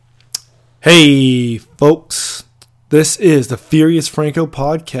Hey, folks. This is the Furious Franko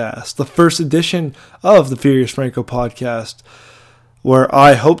podcast, the first edition of the Furious Franko podcast, where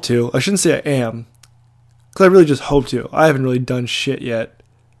I shouldn't say I am, because I really just hope to. I haven't really done shit yet.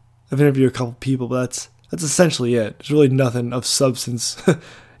 I've interviewed a couple people, but that's essentially it. There's really nothing of substance.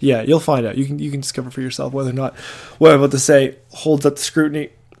 Yeah, you'll find out. You can discover for yourself whether or not what I'm about to say holds up to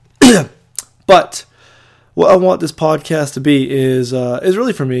scrutiny. But what I want this podcast to be is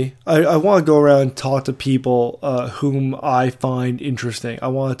really for me. I want to go around and talk to people whom I find interesting. I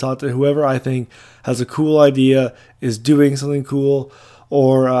want to talk to whoever I think has a cool idea, is doing something cool,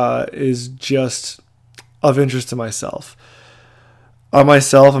 or is just of interest to myself. I'm a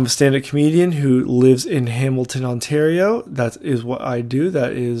stand-up comedian who lives in Hamilton, Ontario. That is what I do.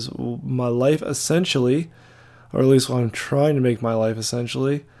 That is my life essentially, or at least what I'm trying to make my life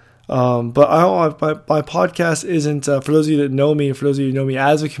essentially. But my podcast isn't, for those of you that know me, and for those of you who know me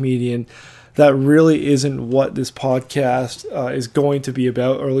as a comedian, that really isn't what this podcast is going to be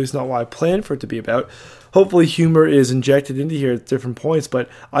about, or at least not what I planned for it to be about. Hopefully humor is injected into here at different points, but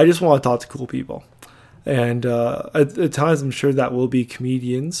I just want to talk to cool people. And at times I'm sure that will be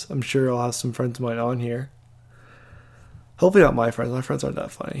comedians. I'm sure I'll have some friends of mine on here. Hopefully not my friends. My friends aren't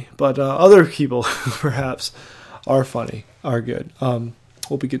that funny. But other people who perhaps are funny, are good.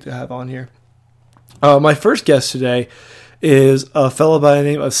 Will be good to have on here. My first guest today is a fellow by the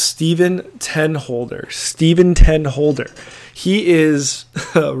name of Steven Tenholder. Steven Tenholder. He is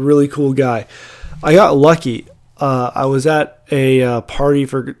a really cool guy. I got lucky. I was at a party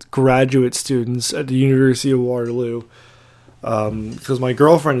for graduate students at the University of Waterloo because my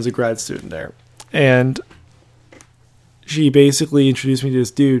girlfriend is a grad student there. And she basically introduced me to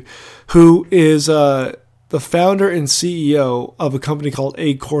this dude who is the founder and CEO of a company called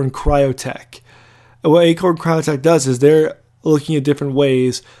Acorn Cryotech. And what Acorn Cryotech does is they're looking at different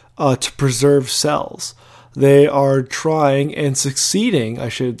ways to preserve cells. They are trying and succeeding, I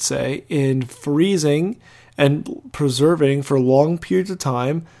should say, in freezing and preserving for long periods of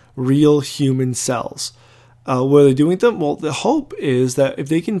time real human cells. What are they doing with them? Well, the hope is that if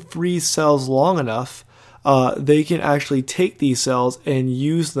they can freeze cells long enough, they can actually take these cells and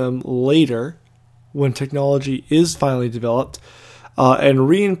use them later when technology is finally developed, and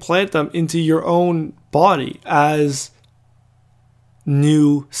reimplant them into your own body as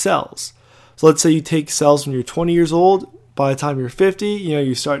new cells. So let's say you take cells when you're 20 years old. By the time you're 50, you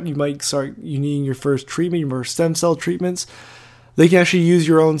might start needing your first treatment, your first stem cell treatments. They can actually use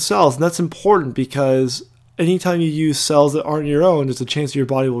your own cells, and that's important because anytime you use cells that aren't your own, there's a chance your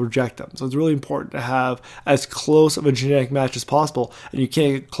body will reject them. So it's really important to have as close of a genetic match as possible, and you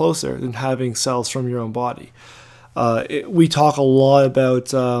can't get closer than having cells from your own body. We talk a lot about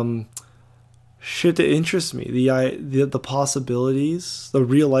shit that interests me, the possibilities, the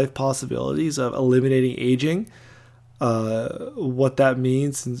real life possibilities of eliminating aging. What that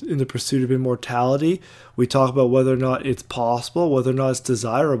means in the pursuit of immortality. We talk about whether or not it's possible, whether or not it's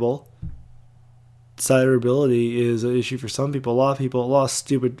desirable. Desirability is an issue for some people. A lot of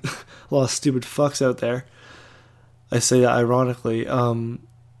stupid fucks out there. I say that ironically.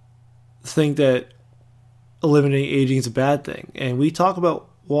 Think that eliminating aging is a bad thing, and we talk about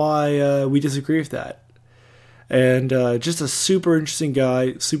why we disagree with that. And just a super interesting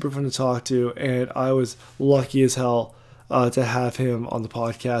guy, super fun to talk to, and I was lucky as hell to have him on the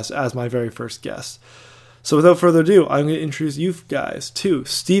podcast as my very first guest. So without further ado, I'm going to introduce you guys to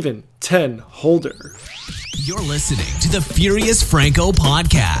Steven Tenholder. You're listening to the Furious Franko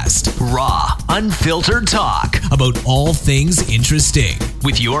podcast. Raw, unfiltered talk about all things interesting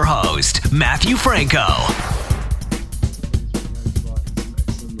with your host, Matthew Franko.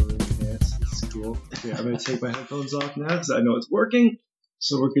 Yeah, I'm going to take my headphones off now because I know it's working,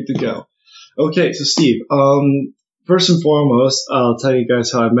 so we're good to go. Okay, so Steve, first and foremost, I'll tell you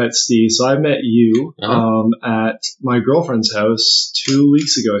guys how I met Steve. So I met you at my girlfriend's house 2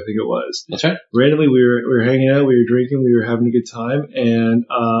 weeks ago, I think it was. That's right. Randomly, we were hanging out, we were drinking, we were having a good time, and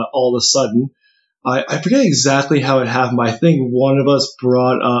all of a sudden, I forget exactly how it happened, but I think one of us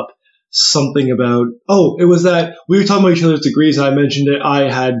brought up something about, it was that we were talking about each other's degrees, and I mentioned that I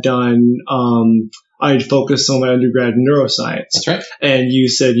had done, I had focused on my undergrad in neuroscience. That's right. And you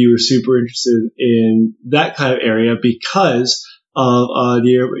said you were super interested in that kind of area because of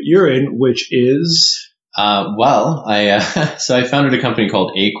the area you're in, which is? So I founded a company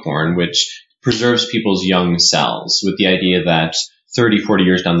called Acorn, which preserves people's young cells with the idea that 30, 40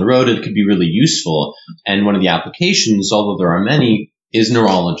 years down the road, it could be really useful. And one of the applications, although there are many, is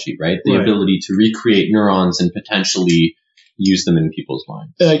neurology, right? The ability to recreate neurons and potentially use them in people's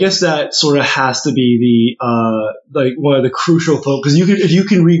minds. And I guess that sort of has to be the like one of the crucial focus. Because if you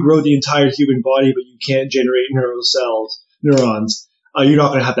can regrow the entire human body, but you can't generate neurons, you're not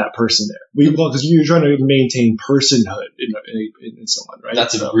going to have that person there. Because you're trying to maintain personhood in someone, right?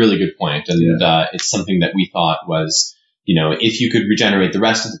 That's a really good point, and it's something that we thought was, if you could regenerate the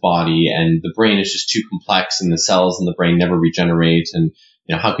rest of the body, and the brain is just too complex, and the cells in the brain never regenerate, and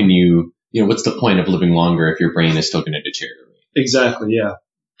how can you, what's the point of living longer if your brain is still going to deteriorate? Exactly, yeah,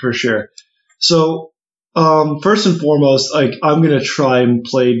 for sure. So, first and foremost, like, I'm going to try and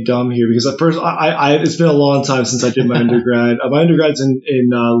play dumb here because at first, it's been a long time since I did my undergrad. My undergrad's in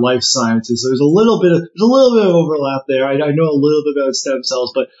life sciences, so there's a little bit of overlap there. I know a little bit about stem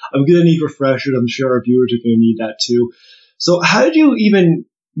cells, but I'm going to need refreshers. I'm sure our viewers are going to need that too. So how did you even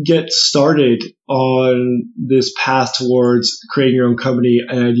get started on this path towards creating your own company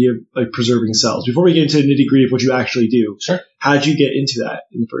and idea of like preserving cells? Before we get into the nitty gritty of what you actually do, sure. How did you get into that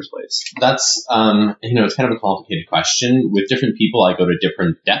in the first place? That's, it's kind of a complicated question. With different people, I go to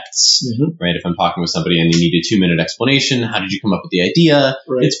different depths, right? If I'm talking with somebody and they need a 2-minute explanation, how did you come up with the idea?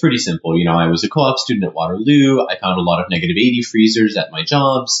 Right. It's pretty simple. I was a co-op student at Waterloo. I found a lot of -80 freezers at my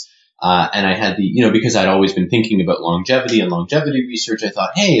jobs. And I had because I'd always been thinking about longevity and longevity research, I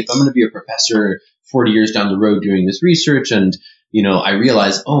thought, hey, if I'm going to be a professor 40 years down the road doing this research, and, I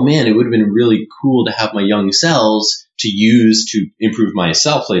realized, oh man, it would have been really cool to have my young cells to use to improve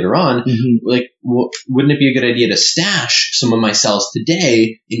myself later on. Like, wouldn't it be a good idea to stash some of my cells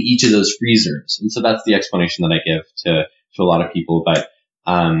today in each of those freezers? And so that's the explanation that I give to a lot of people. But,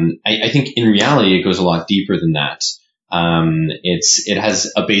 I think in reality, it goes a lot deeper than that. It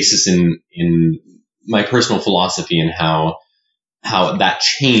has a basis in my personal philosophy and how that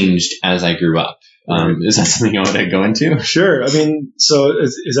changed as I grew up. Is that something you want to go into? Sure. I mean, so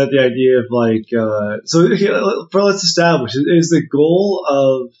is that the idea of like, let's establish, is the goal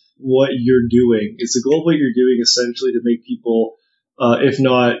of what you're doing, essentially to make people, if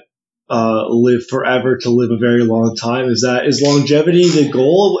not, live forever, to live a very long time? Is longevity the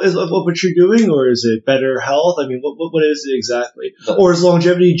goal of what you're doing, or is it better health? I mean, what is it exactly? Or is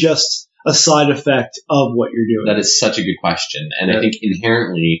longevity just a side effect of what you're doing? That is such a good question. And I think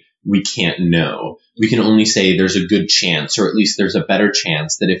inherently we can't know. We can only say there's a good chance, or at least there's a better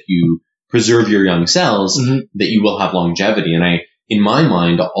chance that if you preserve your young cells, that you will have longevity. And in my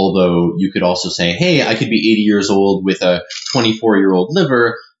mind, although you could also say, hey, I could be 80 years old with a 24-year-old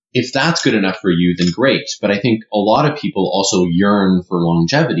liver, if that's good enough for you, then great. But I think a lot of people also yearn for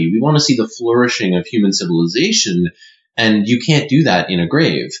longevity. We want to see the flourishing of human civilization, and you can't do that in a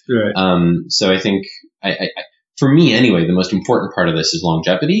grave. Right. So I think, for me anyway, the most important part of this is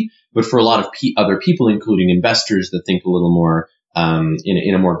longevity. But for a lot of other people, including investors that think a little more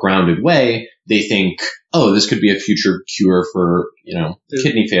in a more grounded way, they think, oh, this could be a future cure for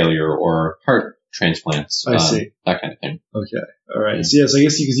kidney failure or heart transplants. I see. That kind of thing. Okay. All right. So I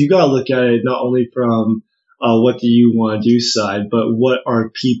guess because you got to look at it not only from what do you want to do side, but what are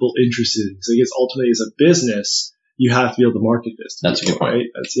people interested in? So I guess ultimately as a business, you have to be able to market this. That's a good point. Right?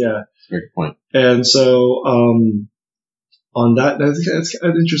 That's a very good point. And so on that's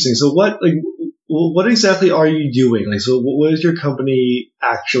kind of interesting. So what exactly are you doing? Like, so what is your company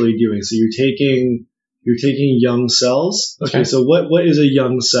actually doing? So you're taking young cells. Okay. So what is a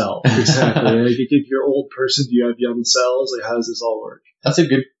young cell exactly? Like, if you're an old person, do you have young cells? Like, how does this all work? That's a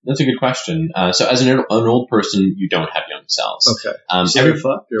good question. So as an old person, you don't have young cells. Okay. So you're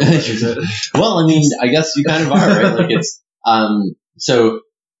fucked, or what is it? Well, I mean, I guess you kind of are, right? Like, it's so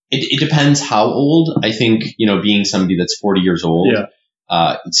it depends how old. I think being somebody that's 40 years old,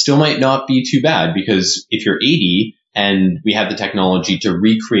 it still might not be too bad, because if you're 80 and we have the technology to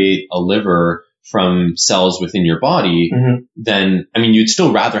recreate a liver from cells within your body, then, I mean, you'd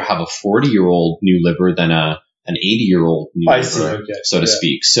still rather have a 40-year-old new liver than an 80-year-old new liver, so to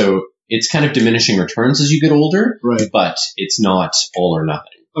speak. So it's kind of diminishing returns as you get older, right? But it's not all or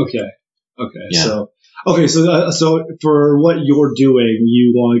nothing. Okay. Yeah. So for what you're doing,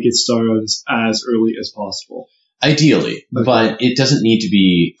 you want to get started as early as possible. Ideally, but it doesn't need to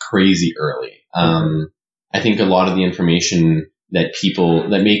be crazy early. I think a lot of the information that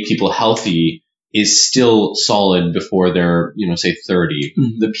make people healthy is still solid before they're, say 30.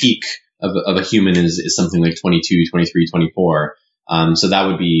 The peak of a human is something like 22, 23, 24. So that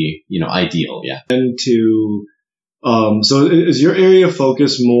would be, ideal. Yeah. And so is your area of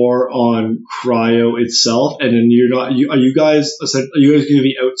focus more on cryo itself? And then are you guys going to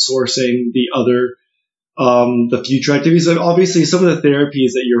be outsourcing the other, the future activities? And obviously some of the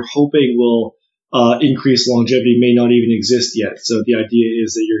therapies that you're hoping will increased longevity may not even exist yet. So the idea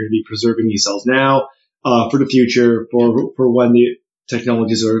is that you're going to be preserving these cells now, for the future, for when the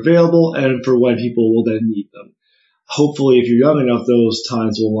technologies are available and for when people will then need them. Hopefully, if you're young enough, those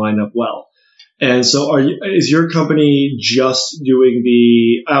times will line up well. And so is your company just doing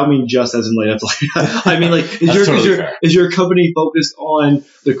I don't mean just as in like, I mean like, is your company focused on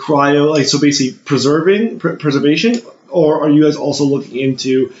the cryo, like, so basically preservation, or are you guys also looking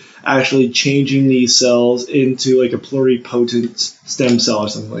into actually changing these cells into like a pluripotent stem cell or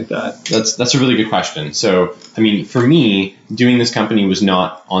something like that? That's a really good question. So, I mean, for me, doing this company was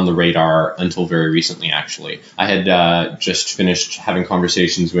not on the radar until very recently, actually. I had just finished having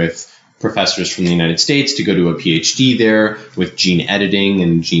conversations with professors from the United States to go to a PhD there with gene editing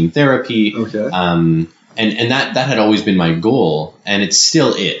and gene therapy. Okay. And that had always been my goal, and it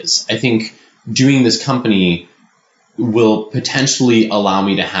still is. I think doing this company will potentially allow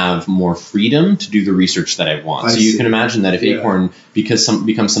me to have more freedom to do the research that I want. You can imagine that if Acorn becomes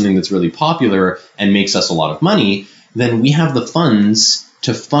something that's really popular and makes us a lot of money, then we have the funds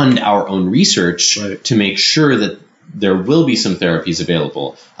to fund our own research to make sure that there will be some therapies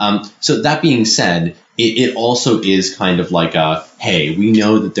available. So that being said, it also is kind of like hey, we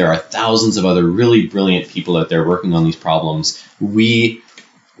know that there are thousands of other really brilliant people out there working on these problems. We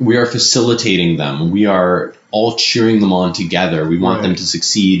are facilitating them. We are all cheering them on together. We want them to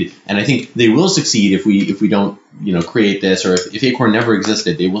succeed, and I think they will succeed if we don't create this, or if Acorn never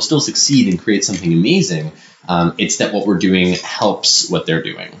existed, they will still succeed and create something amazing. It's that what we're doing helps what they're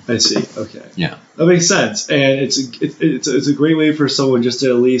doing. I see. Okay. Yeah. That makes sense, and it's a great way for someone just to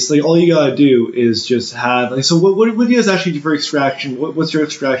at least, like, all you gotta do is just have, like, so what do you guys actually do for extraction? What's your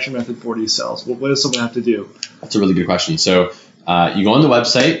extraction method for these cells? What does someone have to do? That's a really good question. So you go on the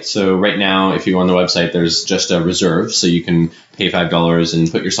website. So right now, if you go on the website, there's just a reserve, so you can pay $5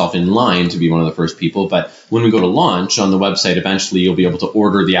 and put yourself in line to be one of the first people. But when we go to launch on the website, eventually you'll be able to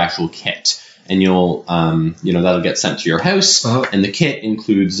order the actual kit, and you'll that'll get sent to your house. And the kit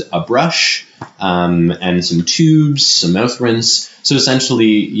includes a brush and some tubes, some mouth rinse. So essentially,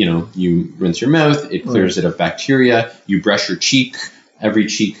 you rinse your mouth, it clears it of bacteria. You brush your cheek, every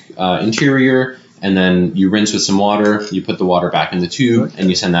cheek interior. And then you rinse with some water, you put the water back in the tube, and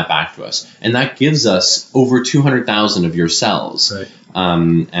you send that back to us. And that gives us over 200,000 of your cells. Right.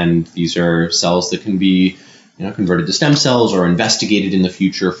 And these are cells that can be converted to stem cells or investigated in the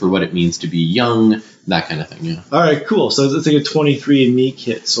future for what it means to be young, that kind of thing. Yeah. All right, cool. So it's like a 23andMe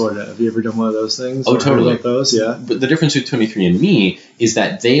kit, sort of. Have you ever done one of those things? Oh, totally. About those? Yeah. But the difference with 23andMe is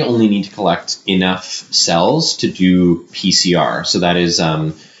that they only need to collect enough cells to do PCR. So that is...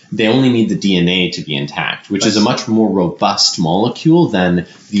 they only need the DNA to be intact, which is a much more robust molecule than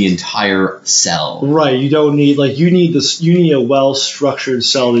the entire cell. Right. You don't need, like, you need a well-structured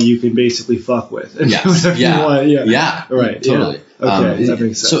cell that you can basically fuck with. Yes. Yeah. Right. Totally. Yeah. Okay. That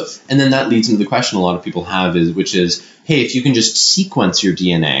makes sense. So, and then that leads into the question a lot of people have which is, hey, if you can just sequence your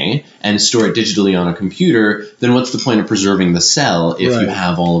DNA and store it digitally on a computer, then what's the point of preserving the cell if you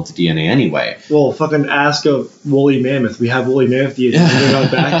have all of the DNA anyway? Well, fucking ask a woolly mammoth. We have woolly mammoth DNA. They're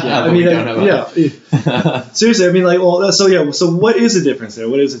not back yet. I mean, seriously. I mean, like, well, so what is the difference there?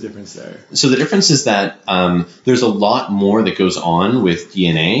 What is the difference there? So the difference is that there's a lot more that goes on with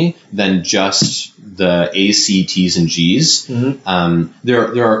DNA than just the A, C, T's, and G's. Mm-hmm.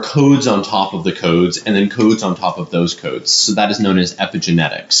 There are codes on top of the codes, and then codes on top of those codes. So that is known as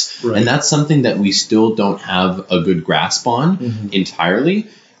epigenetics. Right. And that's something that we still don't have a good grasp on entirely.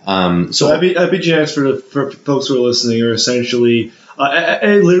 So epigenetics, for folks who are listening, are essentially...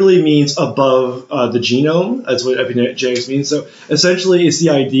 it literally means above the genome. That's what epigenetics means. So essentially, it's the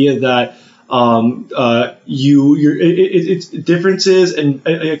idea that it's differences, and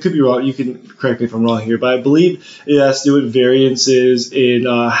I could be wrong. You can correct me if I'm wrong here, but I believe it has to do with variances in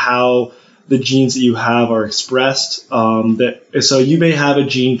how the genes that you have are expressed. So you may have a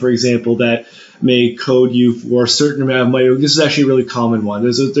gene, for example, that may code you for a certain amount of This is actually a really common one.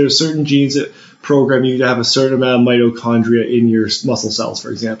 There's certain genes that program you to have a certain amount of mitochondria in your muscle cells,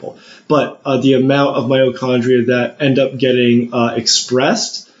 for example. But the amount of mitochondria that end up getting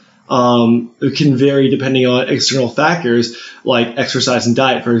expressed it can vary depending on external factors like exercise and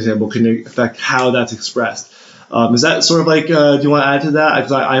diet, for example, can affect how that's expressed. Is that sort of like, do you want to add to that?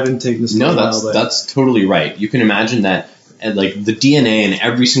 Because I haven't taken this. No, that's totally right. You can imagine that like the DNA in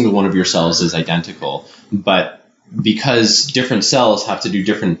every single one of your cells is identical, but because different cells have to do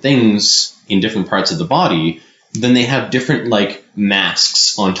different things in different parts of the body, then they have different like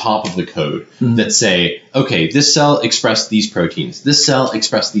masks on top of the code that say, okay, this cell expressed these proteins, this cell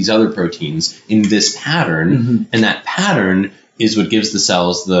expressed these other proteins in this pattern, and that pattern is what gives the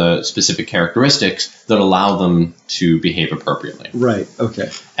cells the specific characteristics that allow them to behave appropriately. Right. Okay.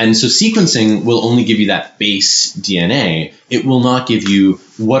 And so sequencing will only give you that base DNA. It will not give you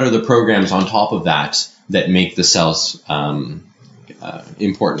what are the programs on top of that make the cells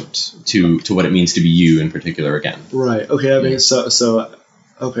important to what it means to be you in particular again. Right. Okay. I mean, so does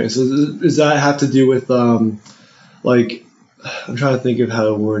that have to do with like, I'm trying to think of how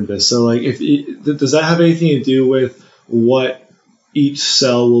to word this. So like, does that have anything to do with what each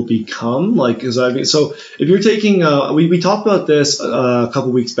cell will become? Like, because I mean, so if you're taking, we talked about this a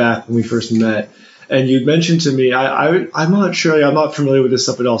couple weeks back when we first met, and you mentioned to me, I'm not sure, I'm not familiar with this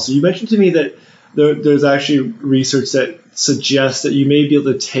stuff at all. So you mentioned to me that there's actually research that suggests that you may be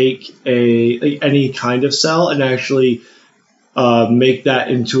able to take any kind of cell and actually make that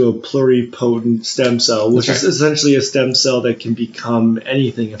into a pluripotent stem cell, which is essentially a stem cell that can become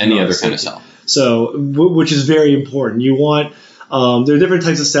anything. Any other kind of cell. So, which is very important. You want, there are different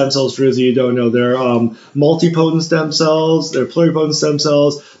types of stem cells, for those of you who don't know. There are multipotent stem cells, there are pluripotent stem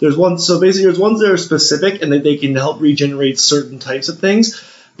cells. There's ones that are specific and that they can help regenerate certain types of things.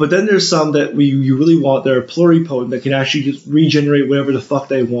 But then there's some that you really want that are pluripotent that can actually just regenerate whatever the fuck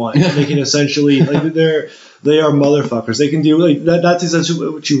they want. They can essentially, like, they are motherfuckers. They can do, like, that's essentially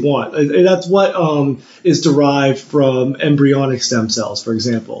what you want. That's what is derived from embryonic stem cells, for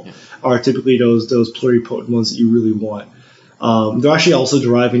example, are typically those pluripotent ones that you really want. They're actually also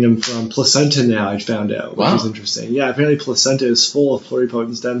deriving them from placenta now, I found out, which is interesting. Yeah, apparently placenta is full of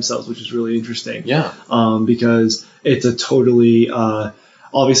pluripotent stem cells, which is really interesting. Yeah. Because it's a totally...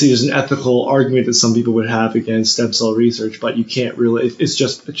 obviously, there's an ethical argument that some people would have against stem cell research, but you can't really. It's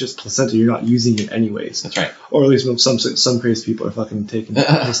just placenta. You're not using it anyways. That's right. Or at least some crazy people are fucking taking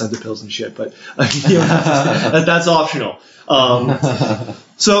placenta pills and shit. But you know, that's optional.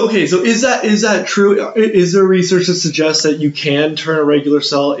 So is that true? Is there research that suggests that you can turn a regular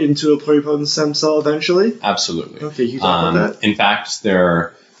cell into a pluripotent stem cell eventually? Absolutely. Okay, you talk about that. In fact,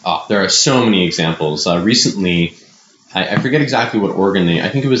 there are so many examples. Recently. I forget exactly what organ I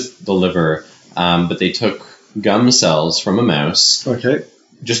think it was the liver, but they took gum cells from a mouse. Okay.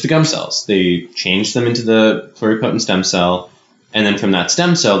 Just the gum cells. They changed them into the pluripotent stem cell, and then from that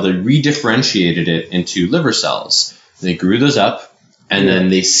stem cell, they redifferentiated it into liver cells. They grew those up, and then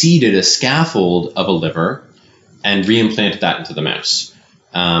they seeded a scaffold of a liver and reimplanted that into the mouse.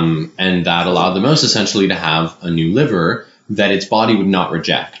 And that allowed the mouse essentially to have a new liver that its body would not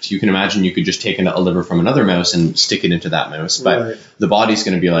reject. You can imagine you could just take a liver from another mouse and stick it into that mouse, but the body's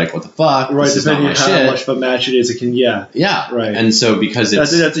going to be like, what the fuck? Right, this depending on how much of a match it is, it can, Yeah, right. And so because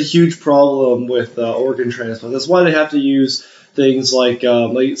that's a huge problem with organ transplant. That's why they have to use things like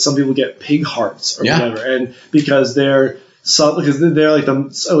some people get pig hearts or whatever, and because they're like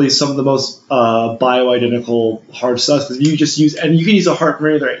at least some of the most bioidentical heart stuff. Because you just use, and you can use a heart from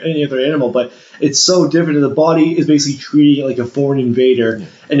any other animal, but it's so different. The body is basically treating it like a foreign invader,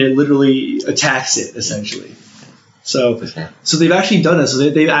 and it literally attacks it essentially. So they've actually done this. So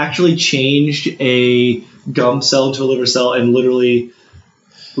they've actually changed a gum cell into a liver cell and literally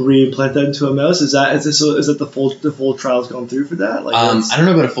reimplant that into a mouse. Is that the full trial's gone through for that? Like I don't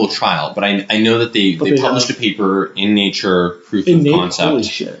know about a full trial, but I know that they published a paper in Nature, proof of concept. Holy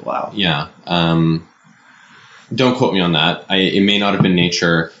shit! Wow. Yeah. Don't quote me on that. It may not have been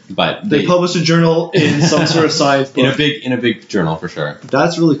Nature, but they published a journal in some sort of science book. in a big journal for sure.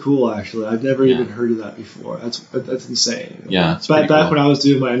 That's really cool, actually. I've never even heard of that before. That's insane. Yeah. Back when I was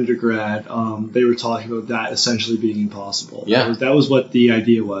doing my undergrad, they were talking about that essentially being impossible. Yeah. That was what the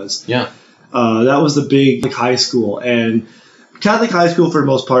idea was. Yeah. That was the big high school, and Catholic high school for the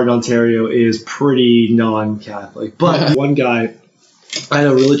most part in Ontario is pretty non-Catholic. But one guy, I had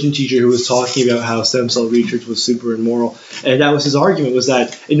a religion teacher who was talking about how stem cell research was super immoral, and that was his argument, was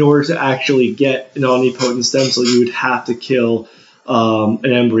that in order to actually get an omnipotent stem cell, you would have to kill an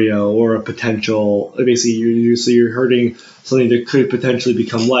embryo or a potential. Basically, you're hurting something that could potentially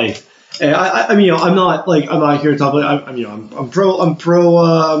become life. And I mean, I'm not here to talk about. I'm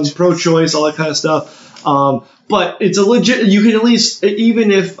pro-choice, all that kind of stuff. But it's a legit. You can at least,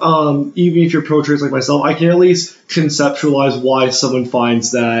 even if you're pro-choice like myself, I can at least conceptualize why someone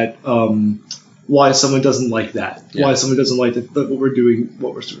finds that, why someone doesn't like that, why someone doesn't like what we're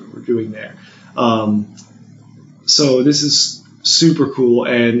doing there. So this is super cool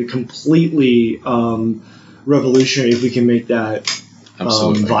and completely revolutionary if we can make that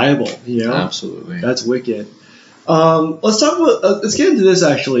viable. You know, absolutely, that's wicked. Let's get into this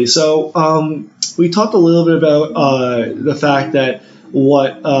actually. So. We talked a little bit about the fact that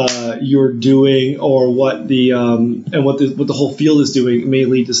what you're doing, or what the whole field is doing, may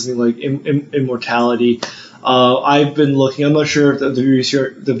lead to something like immortality. I've been looking. I'm not sure if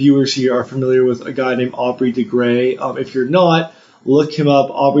the viewers here are familiar with a guy named Aubrey de Grey. If you're not, look him up.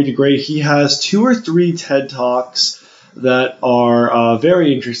 Aubrey de Grey. He has 2 or 3 TED Talks that are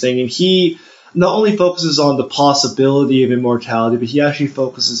very interesting, and he not only focuses on the possibility of immortality, but he actually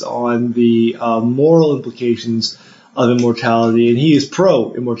focuses on the moral implications of immortality, and he is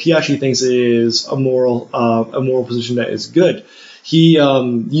pro immortality. He actually thinks it is a moral position that is good. He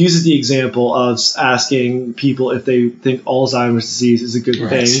uses the example of asking people if they think Alzheimer's disease is a good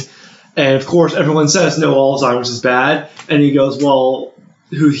thing, and of course everyone says no, Alzheimer's is bad, and he goes, well,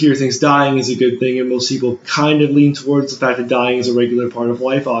 who here thinks dying is a good thing? And most people kind of lean towards the fact that dying is a regular part of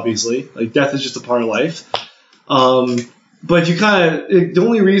life, obviously. Like, death is just a part of life. But you the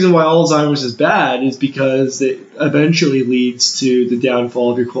only reason why Alzheimer's is bad is because it eventually leads to the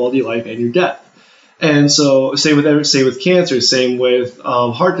downfall of your quality of life and your death. And so, same with cancer, same with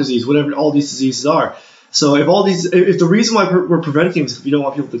heart disease, whatever all these diseases are. So if the reason why we're preventing this is if we don't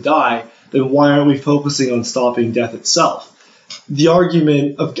want people to die, then why aren't we focusing on stopping death itself? The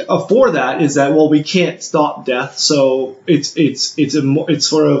argument for that is that, well, we can't stop death, so it's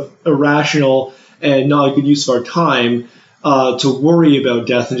sort of irrational and not a good use of our time to worry about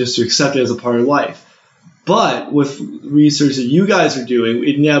death and just to accept it as a part of life. But with research that you guys are doing,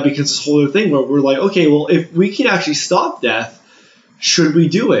 it now becomes this whole other thing where we're like, okay, well, if we can actually stop death, should we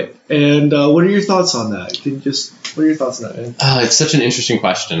do it? And what are your thoughts on that? What are your thoughts on that, man? It's such an interesting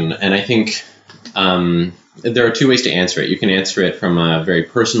question, and I think there are 2 ways to answer it. You can answer it from a very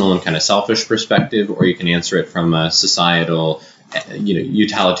personal and kind of selfish perspective, or you can answer it from a societal,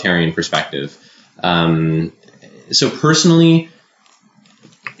 utilitarian perspective. So personally,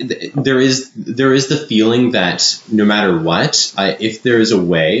 there is the feeling that no matter what, if there is a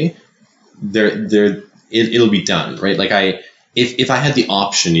way, it'll be done, right? Like if I had the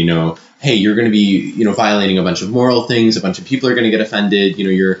option, hey, you're going to be, violating a bunch of moral things, a bunch of people are going to get offended,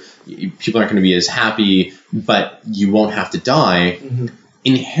 people aren't going to be as happy, but you won't have to die. Mm-hmm.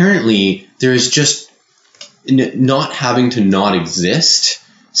 Inherently, there's just not having to not exist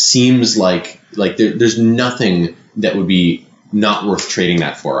seems like there's nothing that would be not worth trading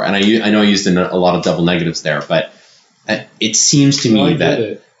that for. And I know I used a lot of double negatives there, but it seems to me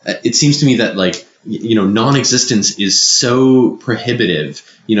that like, non-existence is so prohibitive.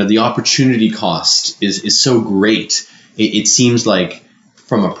 The opportunity cost is so great. It seems like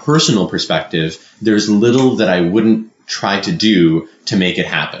from a personal perspective, there's little that I wouldn't try to do to make it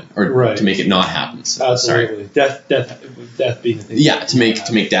happen or to make it not happen. So, absolutely. Death being the thing. Yeah, to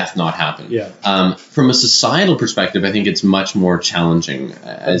make death not happen. Yeah. From a societal perspective, I think it's much more challenging.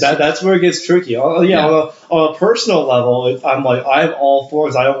 That's where it gets tricky. On a personal level, I'm like, I'm all for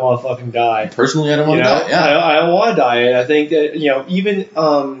it. I don't want to fucking die. Personally, I don't want to die. Yeah. I don't want to die. And I think that, even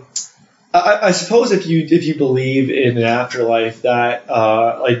I suppose if you believe in an afterlife, that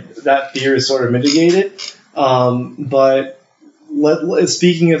that fear is sort of mitigated. But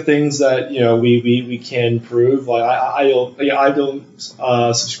speaking of things that we can prove, like I don't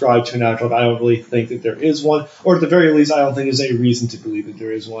subscribe to an afterlife. I don't really think that there is one, or at the very least, I don't think there's any reason to believe that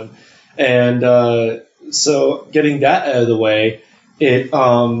there is one. And so getting that out of the way, it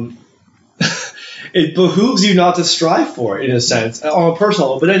it behooves you not to strive for it, in a sense, on a personal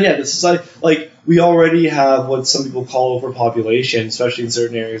level. But then, this is like we already have what some people call overpopulation, especially in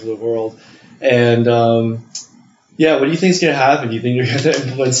certain areas of the world. And what do you think is going to happen? Do you think you're going to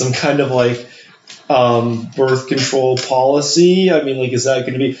implement some kind of birth control policy? I mean, is that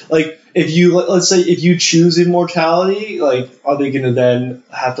going to be let's say if you choose immortality, are they going to then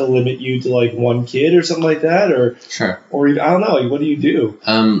have to limit you to 1 kid or something like that? Or sure. Or I don't know. What do you do?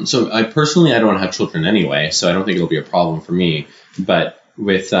 So I personally, I don't want to have children anyway, so I don't think it'll be a problem for me. But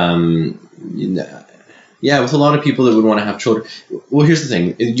with with a lot of people that would want to have children. Well, here's the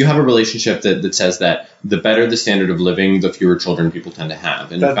thing. You have a relationship that says that the better the standard of living, the fewer children people tend to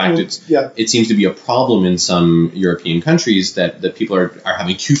have. And in fact, it seems to be a problem in some European countries that people are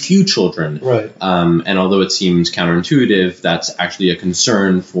having too few children. Right. And although it seems counterintuitive, that's actually a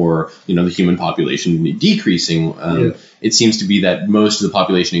concern for, the human population decreasing. It seems to be that most of the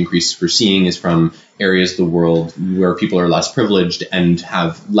population increase we're seeing is from areas of the world where people are less privileged and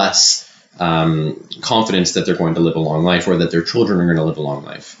have less confidence that they're going to live a long life, or that their children are going to live a long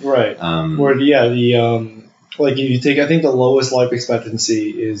life. Right. If you take, I think the lowest life expectancy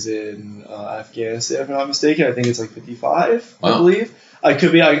is in Afghanistan, if I'm not mistaken. I think it's 55. Wow. I believe. I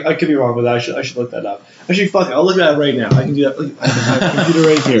could be wrong with that. I should look that up. Actually, fuck it. I'll look it up right now. I can do that. I have a computer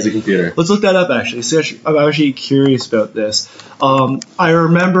right here. There's a computer. Let's look that up, actually. I'm actually curious about this. I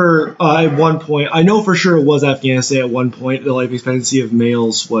remember at one point, I know for sure it was Afghanistan at one point, the life expectancy of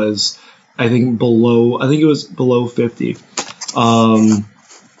males was I think it was below 50.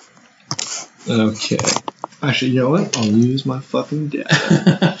 Okay. Actually, you know what? I'll use my fucking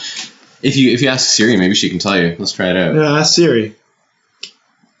data. If you ask Siri, maybe she can tell you. Let's try it out. Yeah, ask Siri.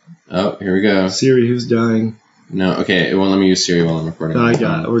 Oh, here we go. Siri, who's dying? No, okay. It won't let me use Siri while I'm recording. No, I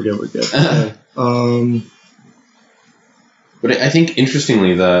got it. We're good. Okay. But I think,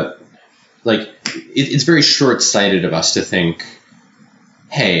 interestingly, it's very short-sighted of us to think,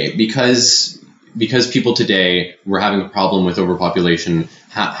 hey, because people today were having a problem with overpopulation,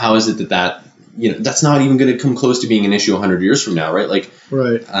 how is it that that's not even going to come close to being an issue 100 years from now, right?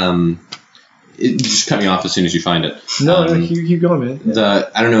 Right. Just cut me off as soon as you find it. No, keep going, man. Yeah.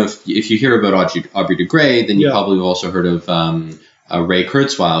 I don't know if you hear about Aubrey de Grey, then you probably have also heard of Ray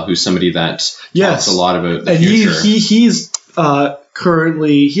Kurzweil, who's somebody that talks a lot about the future. He's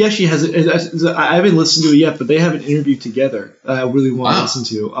currently, he actually has, I haven't listened to it yet, but they have an interview together that I really want to listen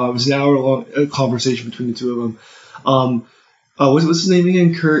to. It was an hour-long conversation between the two of them. What's his name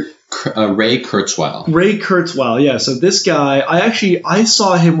again? Ray Kurzweil. Ray Kurzweil, yeah. So this guy, I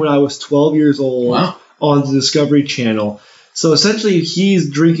saw him when I was 12 years old on the Discovery Channel. So essentially, he's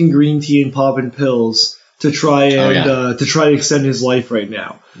drinking green tea and popping pills to try to extend his life right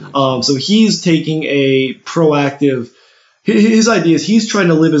now. So he's taking a proactive. His idea is he's trying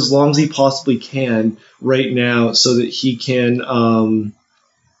to live as long as he possibly can right now, so that he can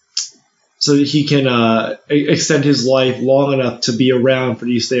extend his life long enough to be around for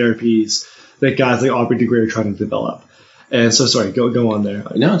these therapies that guys like Aubrey de Grey are trying to develop. And so, sorry, go on there.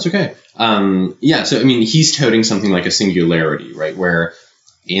 No, it's okay. So I mean, he's touting something like a singularity, right? Where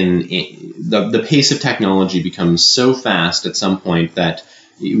in the pace of technology becomes so fast at some point that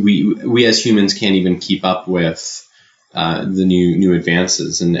we as humans can't even keep up with the new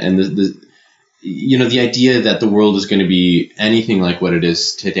advances, and the idea that the world is going to be anything like what it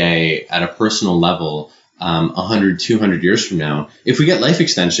is today at a personal level 100, 200 years from now. If we get life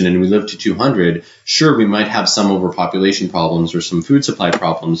extension and we live to 200, sure, we might have some overpopulation problems or some food supply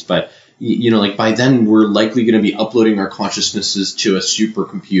problems, but by then we're likely going to be uploading our consciousnesses to a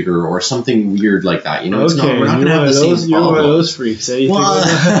supercomputer or something weird like that. We're not going to have the same problem. You're one of those freaks.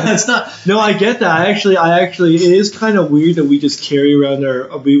 It's not. No, I get that. I actually, it is kind of weird that we just carry around our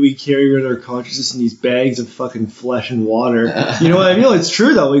consciousness in these bags of fucking flesh and water. You know what I mean? It's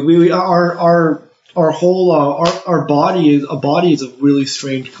true though. Our whole our body is a really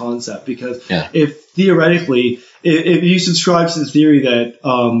strange concept, because if theoretically, if you subscribe to the theory that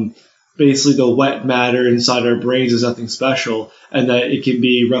basically the wet matter inside our brains is nothing special, and that it can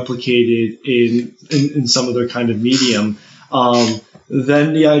be replicated in some other kind of medium,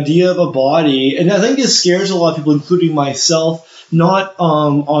 then the idea of a body, and I think it scares a lot of people, including myself, not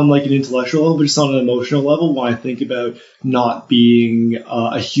on like an intellectual level, but just on an emotional level, when I think about not being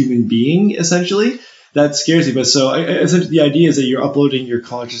a human being, essentially. That scares me. But so essentially the idea is that you're uploading your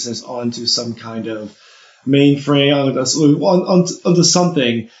consciousness onto some kind of mainframe, onto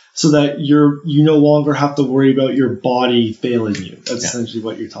something, so that you no longer have to worry about your body failing you. That's essentially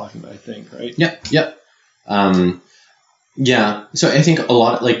what you're talking about, I think, right? Yep. So I think a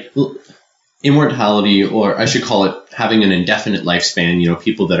lot immortality, or I should call it having an indefinite lifespan,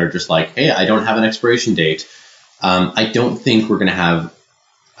 people that are just like, hey, I don't have an expiration date. I don't think we're going to have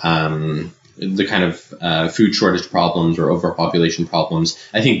the kind of food shortage problems or overpopulation problems.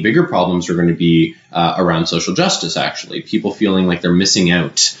 I think bigger problems are going to be around social justice, actually. People feeling like they're missing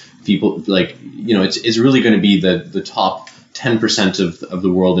out. People it's really going to be the top 10% of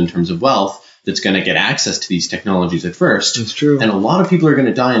the world in terms of wealth that's going to get access to these technologies at first. That's true. And a lot of people are going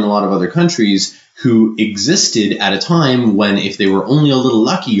to die in a lot of other countries who existed at a time when, if they were only a little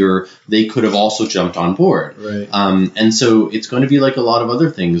luckier, they could have also jumped on board. Right. And so it's going to be like a lot of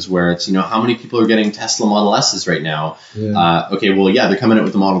other things where it's, how many people are getting Tesla Model S's right now? Yeah. They're coming out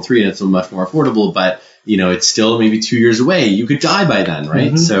with the Model 3 and it's much more affordable, but, it's still maybe 2 years away. You could die by then,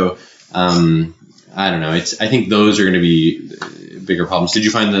 right? Mm-hmm. So I don't know. I think those are going to be bigger problems. Did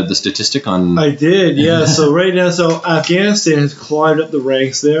you find the statistic on? I did, yeah. So right now, Afghanistan has climbed up the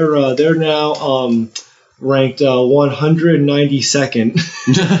ranks. They're now ranked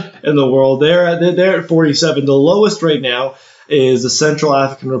 192nd in the world. They're at 47. The lowest right now is the Central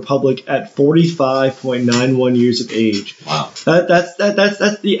African Republic at 45.91 years of age. Wow. That's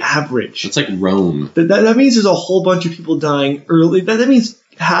the average. It's like Rome. That means there's a whole bunch of people dying early. That means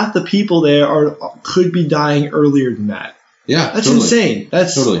half the people there could be dying earlier than that. Yeah, that's totally. insane.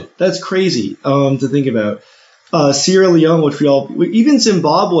 That's crazy to think about. Sierra Leone, which even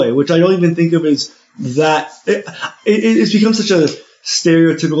Zimbabwe, which I don't even think of as that. It's become such a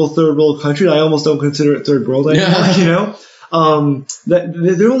stereotypical third world country that I almost don't consider it third world anymore.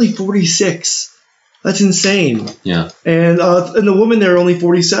 they're only 46. That's insane. Yeah. And the women there are only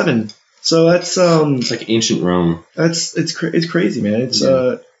 47. So that's it's like ancient Rome. It's crazy, man. It's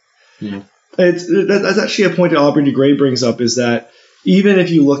Yeah. that's actually a point that Aubrey de Grey brings up, is that even if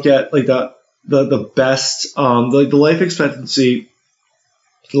you look at like the best the life expectancy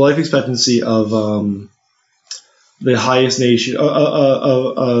of the highest nation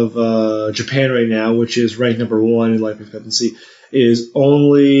of Japan right now, which is ranked number 1 in life expectancy, is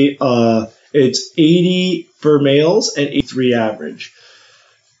only it's 80 for males and 83 average.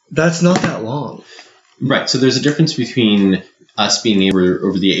 That's not that long. Right. So there's a difference between us being able to,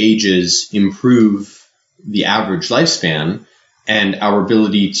 over the ages, improve the average lifespan and our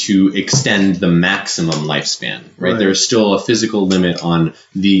ability to extend the maximum lifespan, right? There's still a physical limit on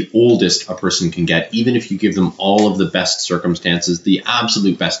the oldest a person can get, even if you give them all of the best circumstances, the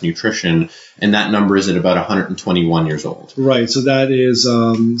absolute best nutrition, and that number is at about 121 years old. Right. So that is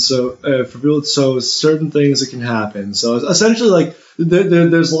for people. So certain things that can happen. So essentially, like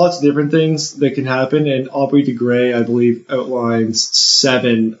there's lots of different things that can happen, and Aubrey de Grey, I believe, outlines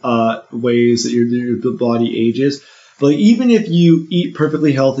 7 ways that your body ages. But even if you eat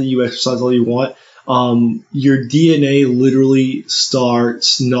perfectly healthy, you exercise all you want, your DNA literally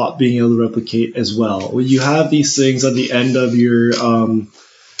starts not being able to replicate as well. You have these things on the end of your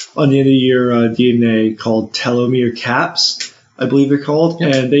DNA called telomere caps, I believe they're called,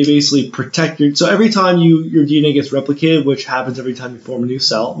 and they basically protect your. So every time your DNA gets replicated, which happens every time you form a new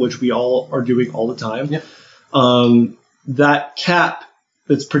cell, which we all are doing all the time, that cap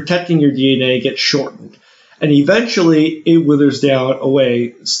that's protecting your DNA gets shortened. And eventually, it withers down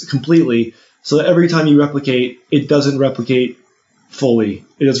away completely, so that every time you replicate, it doesn't replicate fully.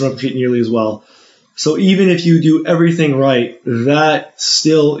 It doesn't replicate nearly as well. So even if you do everything right, that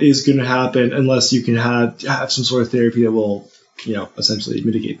still is going to happen unless you can have some sort of therapy that will, essentially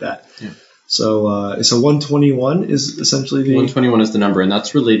mitigate that. Yeah. So 121 is essentially the... 121 is the number, and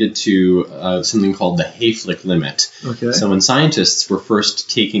that's related to something called the Hayflick limit. Okay. So when scientists were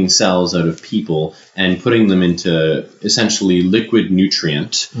first taking cells out of people and putting them into essentially liquid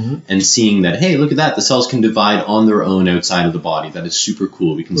nutrient and seeing that, hey, look at that, the cells can divide on their own outside of the body. That is super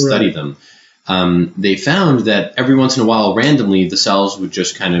cool. We can study them. They found that every once in a while, randomly, the cells would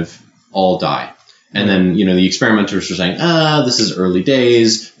just kind of all die. And then, the experimenters were saying, this is early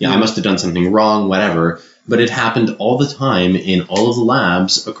days. I must have done something wrong, whatever. But it happened all the time in all of the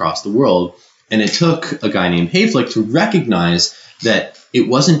labs across the world. And it took a guy named Hayflick to recognize that it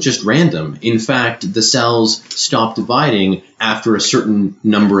wasn't just random. In fact, the cells stopped dividing after a certain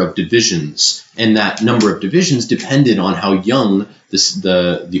number of divisions. And that number of divisions depended on how young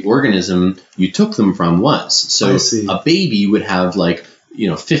the organism you took them from was. So a baby would have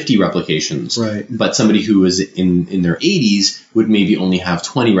 50 replications, right? But somebody who was in their 80s would maybe only have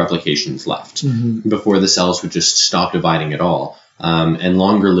 20 replications left before the cells would just stop dividing at all. And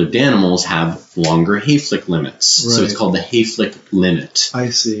longer-lived animals have longer Hayflick limits, so it's called the Hayflick limit. I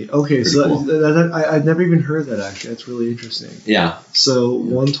see. Okay, so cool. I've never even heard that, actually. That's really interesting. Yeah. So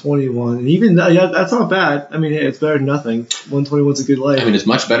 121, and even that's not bad. I mean, it's better than nothing. 121 is a good life. I mean, it's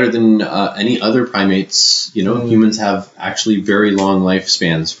much better than any other primates. Humans have actually very long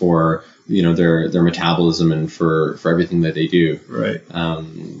lifespans for their metabolism and for everything that they do. Right.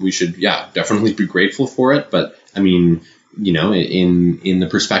 We should definitely be grateful for it, but I mean, in the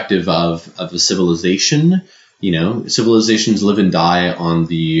perspective of a civilization, civilizations live and die on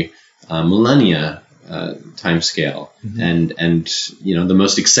the millennia time scale, and the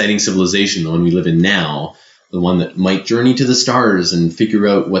most exciting civilization, the one we live in now, the one that might journey to the stars and figure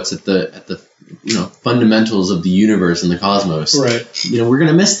out what's at the fundamentals of the universe and the cosmos. Right. We're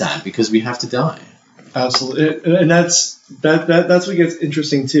gonna miss that because we have to die. Absolutely, and that's what gets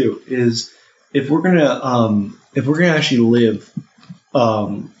interesting too. Is if we're gonna actually live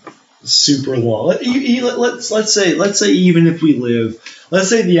super long, let's say even if we live, let's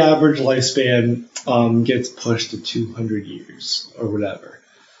say the average lifespan gets pushed to 200 years or whatever.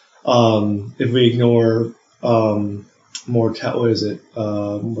 If we ignore mortality.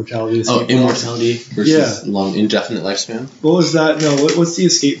 Immortality versus long indefinite lifespan. What was that? No, what's the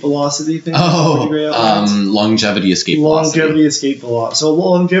escape velocity thing? Longevity escape velocity. Longevity escape velocity. So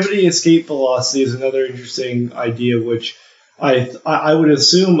longevity escape velocity is another interesting idea, which I would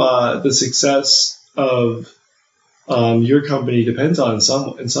assume the success of your company depends on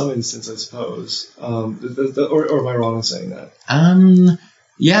in some instance, I suppose. Or am I wrong in saying that?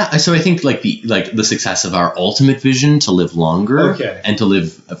 Yeah, so I think the success of our ultimate vision to live longer and to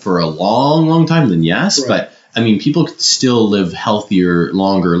live for a long, long time, then yes. Right. But I mean, people could still live healthier,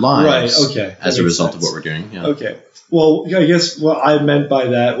 longer lives as a result of what we're doing. Yeah. Okay. Well, I guess what I meant by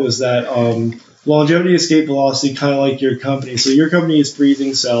that was that longevity, escape velocity, kind of like your company. So your company is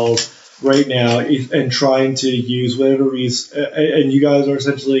freezing cells right now and trying to use whatever and you guys are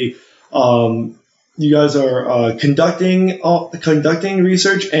essentially conducting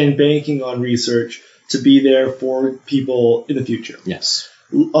research and banking on research to be there for people in the future. Yes.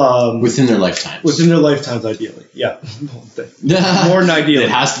 Within their lifetimes. Within their lifetimes, ideally. Yeah. More than ideally.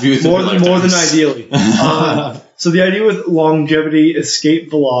 It has to be within more than ideally. So the idea with longevity, escape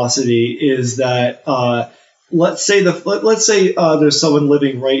velocity is that let's say there's someone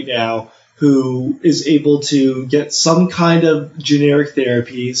living right now who is able to get some kind of generic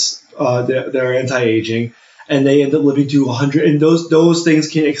therapies that are anti-aging, and they end up living to 100, and those things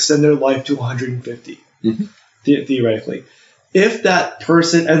can extend their life to 150, theoretically. If that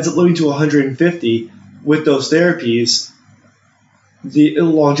person ends up living to 150 with those therapies, the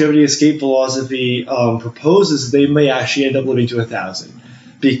longevity escape philosophy proposes they may actually end up living to 1,000,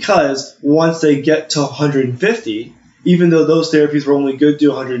 because once they get to 150, even though those therapies were only good to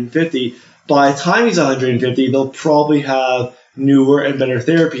 150, by the time he's 150, they'll probably have newer and better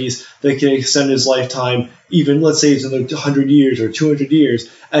therapies that can extend his lifetime, even, let's say, it's another 100 years or 200 years,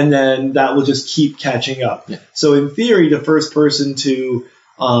 and then that will just keep catching up. Yeah. So in theory, the first person to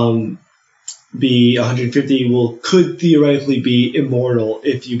be 150 could theoretically be immortal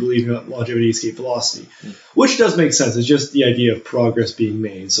if you believe in longevity escape velocity, which does make sense. It's just the idea of progress being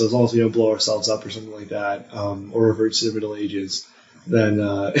made. So as long as we don't blow ourselves up or something like that, or revert to the Middle Ages, then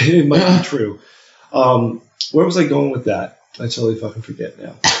it might be true. Where was I going with that? I totally fucking forget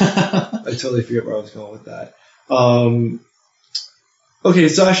now. I totally forget where I was going with that. Okay,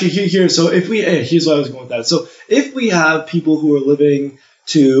 so actually here's what I was going with that. So if we have people who are living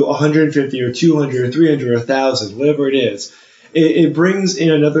to 150 or 200 or 300 or 1,000, whatever it is, it brings in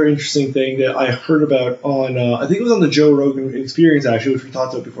another interesting thing that I heard about on, I think it was on the Joe Rogan Experience, actually, which we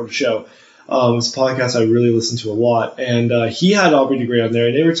talked about before the show. It's a podcast I really listen to a lot. And he had Aubrey de Grey on there,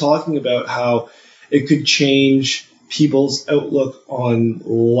 and they were talking about how it could change people's outlook on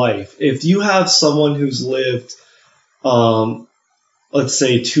life. If you have someone who's lived, let's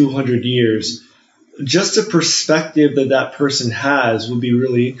say, 200 years, just a perspective that person has would be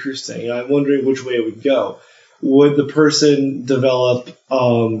really interesting. I'm wondering which way it would go. Would the person would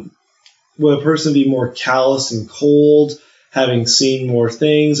a person be more callous and cold, having seen more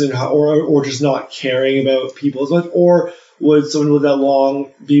things, or just not caring about people as much? Or would someone who lived that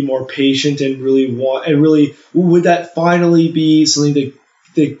long be more patient and would that finally be something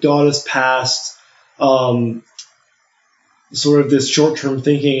that got us past sort of this short-term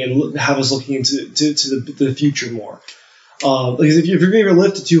thinking and have us looking into the future more? Because if you're going to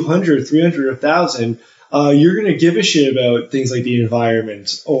live to 200, 300, 1,000, you're going to give a shit about things like the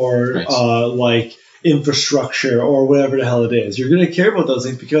environment or like infrastructure or whatever the hell it is. You're going to care about those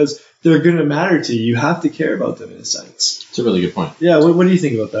things because they're going to matter to you. You have to care about them in a sense. It's a really good point. Yeah, what do you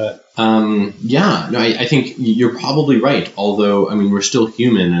think about that? I think you're probably right. Although, I mean, we're still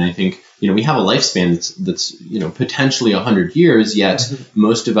human, and I think, we have a lifespan that's potentially 100 years, yet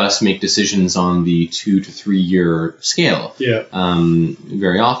most of us make decisions on the 2 to 3 year scale. Yeah.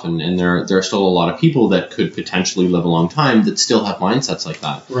 Very often, and there are still a lot of people that could potentially live a long time that still have mindsets like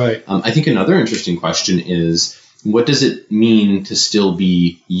that. Right. I think another interesting question is, what does it mean to still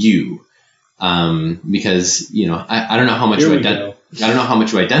be you? Because I don't know how much I don't know how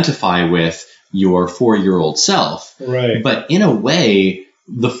much you identify with your 4-year-old self. Right. But in a way,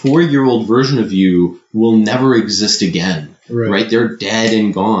 the 4-year-old version of you will never exist again. Right? They're dead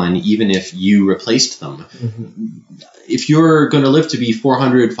and gone, even if you replaced them. If you're going to live to be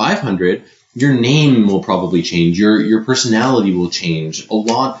 400, 500, your name will probably change. Your personality will change a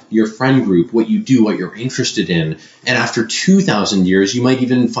lot. Your friend group, what you do, what you're interested in. And after 2,000 years, you might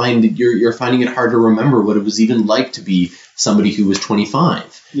even find that you're finding it hard to remember what it was even like to be somebody who was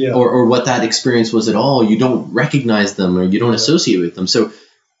 25, or what that experience was at all. You don't recognize them, or you don't associate with them. So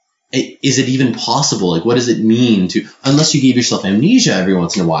is it even possible? Like, what does it mean to, unless you gave yourself amnesia every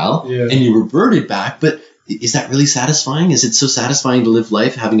once in a while and you reverted back, but is that really satisfying? Is it so satisfying to live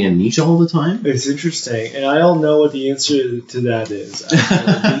life having amnesia all the time? It's interesting, and I don't know what the answer to that is.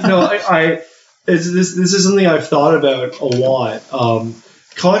 This is something I've thought about a lot.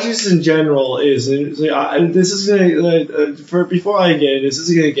 Consciousness in general is this is gonna before I get it, this is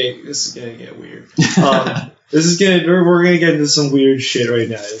gonna get weird. We're gonna get into some weird shit right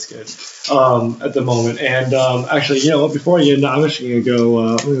now. It's good at the moment, and actually, before I get into, I'm actually gonna go.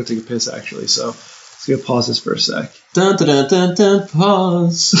 I'm gonna go take a piss actually. So let's get pause this for a sec. Dun dun dun dun dun.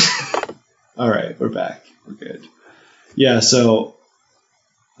 Pause. All right, we're back. We're good. Yeah, so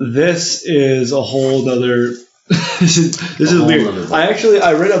this is a whole nother. this is weird.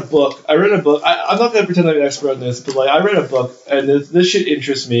 I read a book. I'm not gonna pretend I'm an expert on this, but like I read a book, and this shit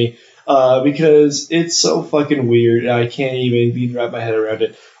interests me because it's so fucking weird. And I can't even wrap my head around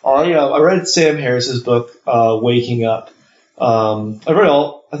it. I read Sam Harris's book, Waking Up. I've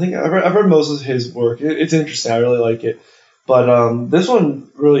read most of his work. It's interesting. I really like it. But this one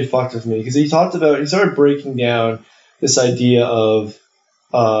really fucked with me because he started breaking down this idea of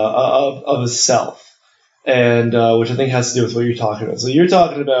a self, and which I think has to do with what you're talking about. So you're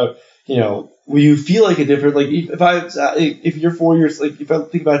talking about, will you feel like a different, like if you're 4 years, like if I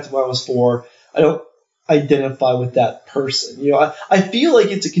think back to when I was 4, I don't identify with that person. I feel like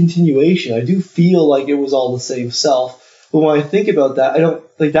it's a continuation. I do feel like it was all the same self. But when I think about that, I don't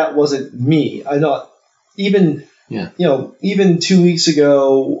like that wasn't me. I not even even 2 weeks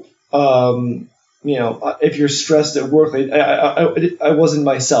ago. If you're stressed at work, I wasn't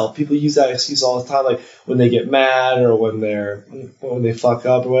myself. People use that excuse all the time, like when they get mad or when they fuck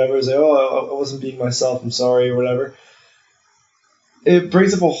up or whatever. It's like, I wasn't being myself. I'm sorry or whatever. It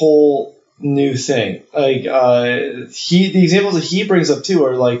brings up a whole new thing. Like the examples that he brings up too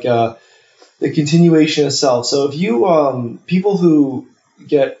are like. The continuation of self. So if you people who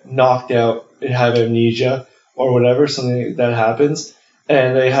get knocked out and have amnesia or whatever, something that happens,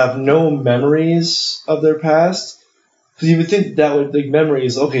 and they have no memories of their past, because you would think that would like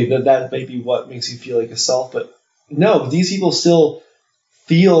memories. Okay, that might be what makes you feel like a self, but no, these people still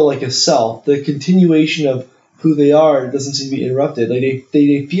feel like a self. The continuation of who they are doesn't seem to be interrupted. Like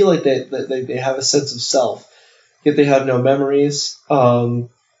they feel like they have a sense of self, yet they have no memories.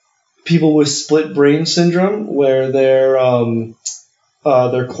 People with split brain syndrome, where their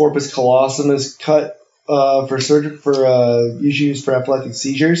corpus callosum is cut usually used for epileptic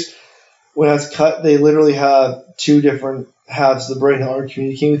seizures. When that's cut, they literally have two different halves of the brain that aren't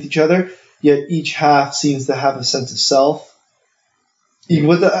communicating with each other. Yet each half seems to have a sense of self. Even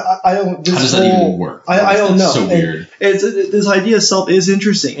with how does that even work? I don't know. So weird. This idea of self is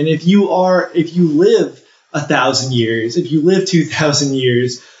interesting, and if you live 1,000 years, if you live 2,000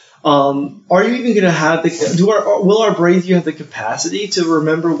 years. Are you even going to have will our brains have the capacity to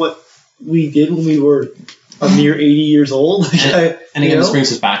remember what we did when we were a mere 80 years old? And again, this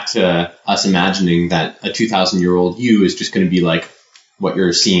brings us back to us imagining that a 2,000-year-old you is just going to be like what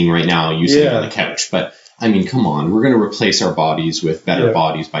you're seeing right now, you sitting on the couch. But I mean, come on, we're going to replace our bodies with better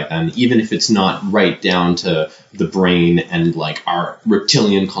bodies by then, even if it's not right down to the brain and like our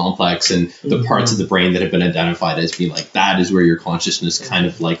reptilian complex and the parts of the brain that have been identified as being like, that is where your consciousness kind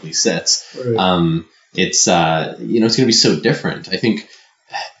of likely sits. Right. It's going to be so different. I think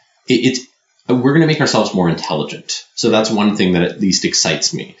we're going to make ourselves more intelligent. So that's one thing that at least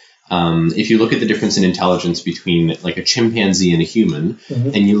excites me. If you look at the difference in intelligence between like a chimpanzee and a human,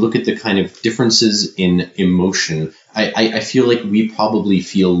 and you look at the kind of differences in emotion, I feel like we probably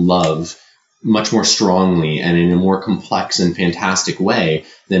feel love much more strongly and in a more complex and fantastic way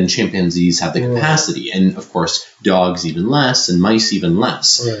than chimpanzees have the capacity. And of course, dogs even less and mice even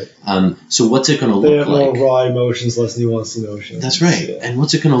less. Right. So what's it going to look like? They have more raw emotions, less nuanced emotions. That's right. Yeah. And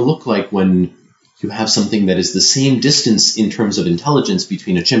what's it going to look like when you have something that is the same distance in terms of intelligence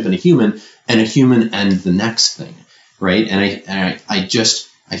between a chimp and a human and the next thing, right? And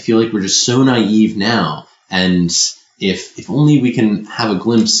I feel like we're just so naive now, and if only we can have a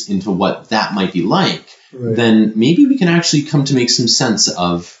glimpse into what that might be like, then maybe we can actually come to make some sense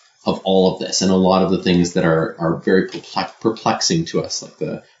of all of this and a lot of the things that are very perplexing to us, like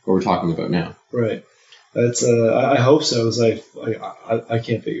what we're talking about now. Right. That's I hope so. I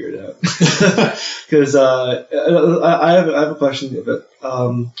can't figure it out because I have a question about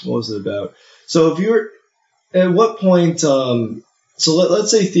what was it about? So if you're at what point? So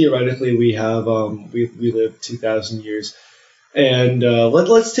let's say theoretically we have we live 2,000 years, and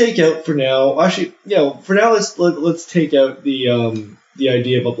let's take out for now. Actually, for now let's take out the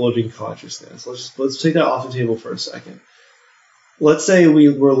idea of uploading consciousness. Let's take that off the table for a second. Let's say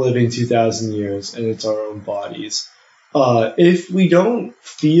we're living 2,000 years and it's our own bodies. If we don't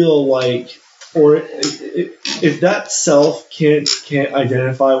feel like, or if that self can't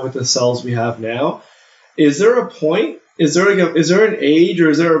identify with the cells we have now, is there a point? Is there an age, or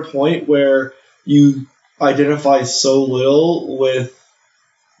is there a point where you identify so little with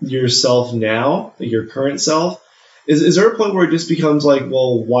yourself now, like your current self? Is there a point where it just becomes like,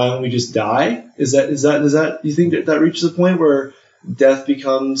 well, why don't we just die? Does that you think that reaches a point where death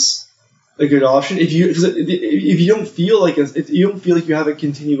becomes a good option? If you don't feel like you have a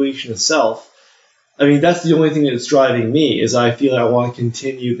continuation of self, I mean, that's the only thing that's driving me is I feel I want to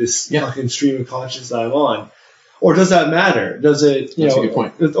continue this fucking stream of consciousness that I'm on. Or does that matter? Does it, That's a good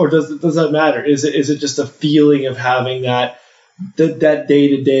point. Or does that matter? Is it just a feeling of having that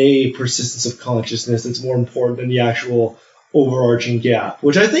day-to-day persistence of consciousness that's more important than the actual overarching gap,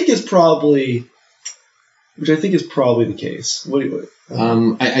 which I think is probably the case.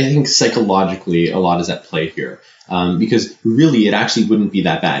 I think psychologically a lot is at play here. Because really it actually wouldn't be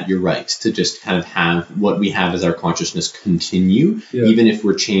that bad. You're right, to just kind of have what we have as our consciousness continue, even if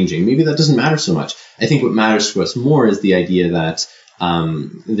we're changing. Maybe that doesn't matter so much. I think what matters to us more is the idea that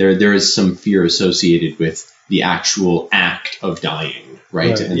there is some fear associated with the actual act of dying,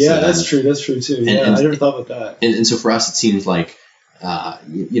 right? And that's true. That's true too. I never thought about that. And so for us, it seems like,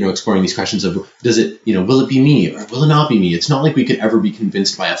 exploring these questions of does it, will it be me or will it not be me? It's not like we could ever be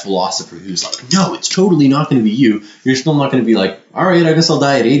convinced by a philosopher who's like, no, it's totally not going to be you. You're still not going to be like, all right, I guess I'll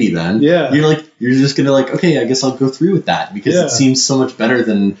die at 80 then. Yeah. You're just going to like, okay, I guess I'll go through with that because it seems so much better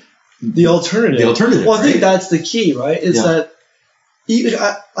than the alternative. Well, I think that's the key, right? Is that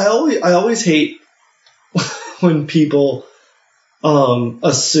I always hate when people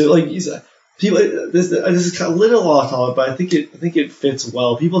assume, like you said, people, this is kind of a little off topic, but I think it fits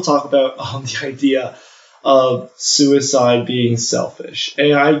well. People talk about the idea of suicide being selfish,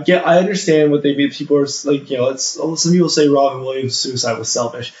 and I understand what they mean. People are like, some people say Robin Williams' suicide was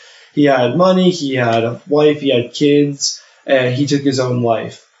selfish. He had money, he had a wife, he had kids, and he took his own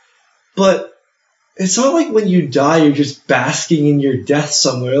life. But it's not like when you die, you're just basking in your death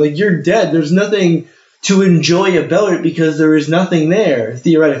somewhere. Like, you're dead. There's nothing to enjoy about it because there is nothing there,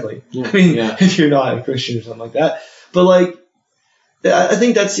 theoretically. Yeah, I mean, if you're not a Christian or something like that. But, like, I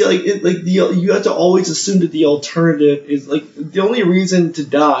think that's you have to always assume that the alternative is, like, the only reason to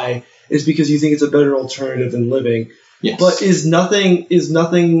die is because you think it's a better alternative than living. Yes. But is nothing,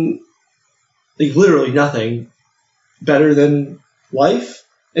 like, literally nothing, better than life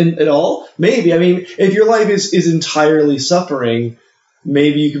at all? Maybe. I mean, if your life is entirely suffering,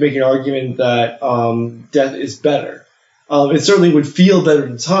 maybe you could make an argument that death is better. It certainly would feel better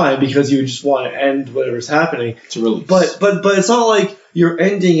in time because you would just want to end whatever's happening. It's a release. But it's not like you're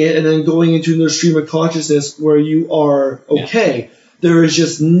ending it and then going into another stream of consciousness where you are okay. Yeah. There is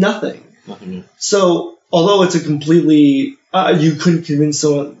just nothing. Nothing. So although it's a completely you couldn't convince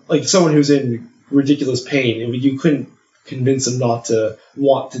someone who's in ridiculous pain, you couldn't convince them not to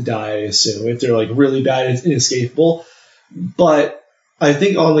want to die, I assume, if they're like really bad and inescapable. But I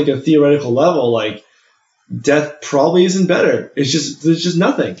think on like a theoretical level, like, death probably isn't better. There's just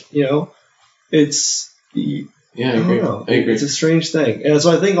nothing, It's I agree. I agree. It's a strange thing, and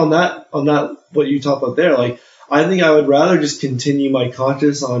so I think on that what you talked about there, like, I think I would rather just continue my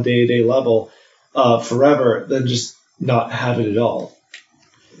consciousness on a day-to-day level forever than just not have it at all.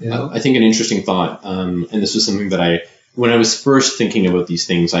 I think an interesting thought, and this was something that when I was first thinking about these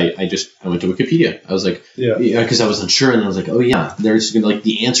things, I went to Wikipedia. I was like, because I was unsure, and I was like, oh yeah, there's like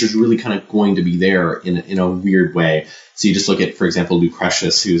the answer is really kind of going to be there in a weird way. So you just look at, for example,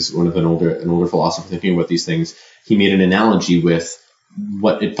 Lucretius, who's one of an older philosopher thinking about these things. He made an analogy with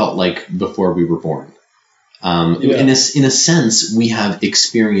what it felt like before we were born. In a sense, we have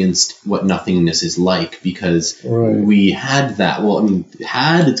experienced what nothingness is like because we had that. Well, I mean,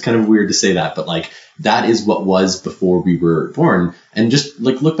 it's kind of weird to say that, but like, that is what was before we were born. And just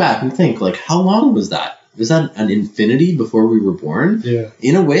like look back and think, like, how long was that? Was that an infinity before we were born? Yeah.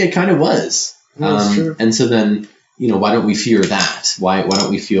 In a way, it kind of was. That's true. And so then, why don't we fear that? Why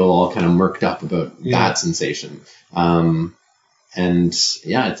don't we feel all kind of murked up about that sensation?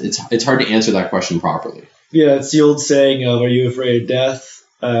 It's hard to answer that question properly. Yeah, it's the old saying of, are you afraid of death?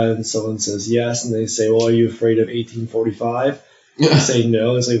 And someone says yes, and they say, well, are you afraid of 1845? You say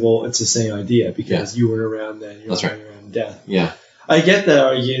no. It's like, well, it's the same idea because you weren't around then. You're around death. Yeah. I get that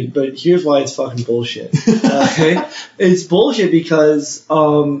argument, but here's why it's fucking bullshit. Okay? It's bullshit because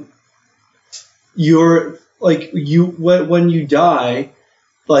you're like when you die,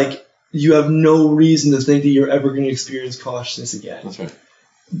 like, you have no reason to think that you're ever going to experience consciousness again. That's right.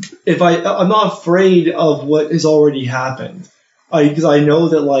 If I'm not afraid of what has already happened. Because I know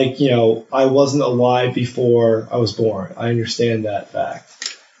that, like, I wasn't alive before I was born. I understand that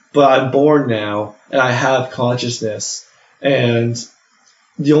fact. But I'm born now, and I have consciousness. And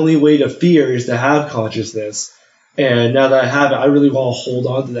the only way to fear is to have consciousness. And now that I have it, I really want to hold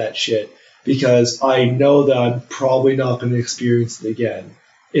on to that shit. Because I know that I'm probably not going to experience it again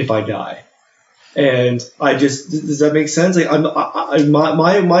if I die. And does that make sense? Like,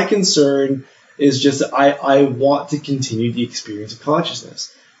 my concern is just that I want to continue the experience of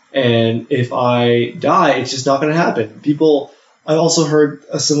consciousness. And if I die, it's just not going to happen. People I also heard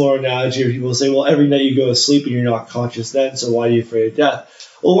a similar analogy where people say, well, every night you go to sleep and you're not conscious then, so why are you afraid of death?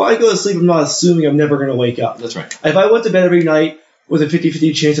 Well, when I go to sleep, I'm not assuming I'm never going to wake up. That's right. If I went to bed every night with a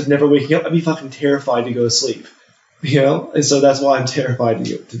 50-50 chance of never waking up, I'd be fucking terrified to go to sleep. And so that's why I'm terrified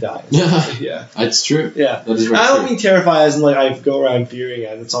to die. Yeah. That's true. Yeah. That is very I don't true. mean terrified as in like I go around fearing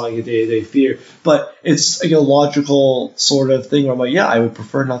it. It's not like a day-to-day fear. But it's like a logical sort of thing where I'm like, yeah, I would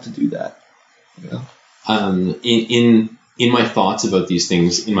prefer not to do that. In my thoughts about these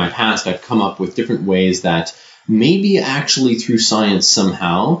things in my past, I've come up with different ways that maybe actually through science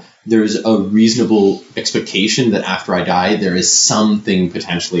somehow there's a reasonable expectation that after I die there is something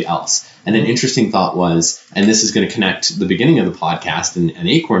potentially else. And an interesting thought was, and this is going to connect the beginning of the podcast and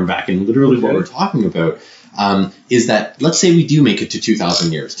Acorn back in literally what we're talking about, is that let's say we do make it to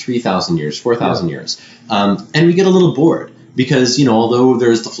 2,000 years, 3,000 years, 4,000 years, and we get a little bored. Because, although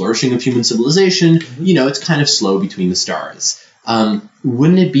there's the flourishing of human civilization, it's kind of slow between the stars.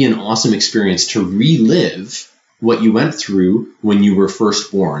 Wouldn't it be an awesome experience to relive what you went through when you were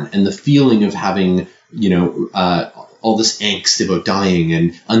first born and the feeling of having, all this angst about dying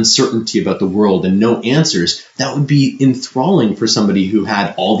and uncertainty about the world and no answers? That would be enthralling for somebody who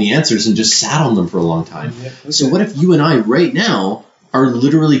had all the answers and just sat on them for a long time. Yeah, okay. So what if you and I right now are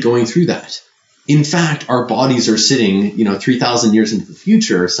literally going through that? In fact, our bodies are sitting, 3,000 years into the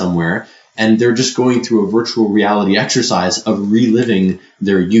future somewhere, and they're just going through a virtual reality exercise of reliving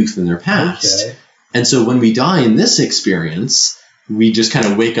their youth and their past. Okay. And so when we die in this experience, we just kind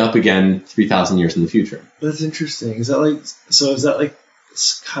of wake up again 3,000 years in the future. That's interesting. Is that like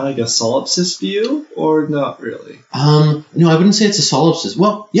kind of like a solipsist view or not really? No, I wouldn't say it's a solipsist.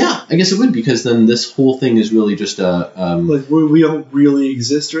 Well, yeah, I guess it would, because then this whole thing is really just a... like we don't really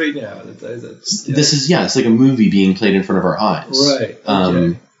exist right now. This is, it's like a movie being played in front of our eyes. Right.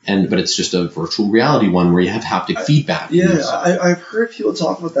 Okay. But it's just a virtual reality one where you have haptic feedback. Yeah, I've heard people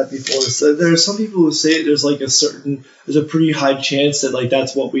talk about that before. So there's some people who say there's a pretty high chance that like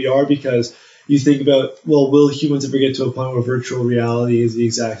that's what we are, because you think about, well, will humans ever get to a point where virtual reality is the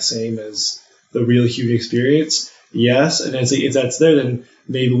exact same as the real human experience? Yes, and if that's there, then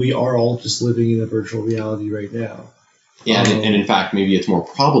maybe we are all just living in a virtual reality right now. Yeah, and in fact, maybe it's more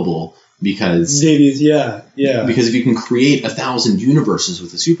probable because... yeah. Because if you can create 1,000 universes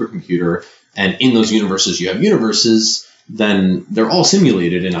with a supercomputer, and in those universes you have universes, then they're all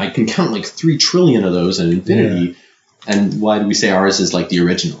simulated, and I can count like 3 trillion of those in infinity. Yeah. And why do we say ours is like the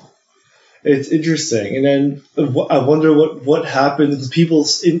original? It's interesting. And then I wonder what happens to people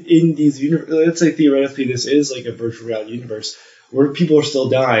in these universes. Let's say theoretically this is like a virtual reality universe where people are still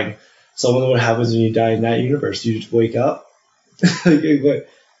dying. So I wonder what happens when you die in that universe. Do you just wake up? That's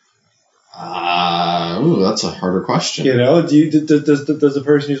a harder question. Does the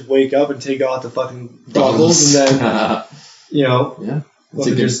person just wake up and take off the fucking goggles and then,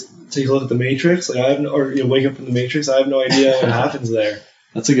 just take a look at the Matrix? Like wake up from the Matrix? I have no idea what happens there.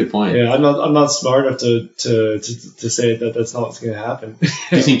 That's a good point. Yeah, I'm not smart enough to say that that's not what's going to happen. Do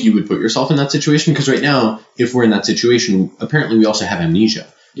you think you would put yourself in that situation? Because right now, if we're in that situation, apparently we also have amnesia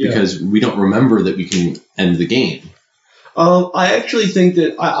because we don't remember that we can end the game. I actually think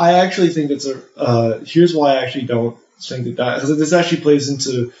that's here's why I actually don't think that because this actually plays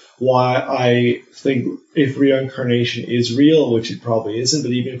into why I think if reincarnation is real, which it probably isn't,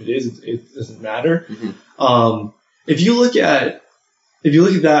 but even if it is, it doesn't matter. Mm-hmm. If you look at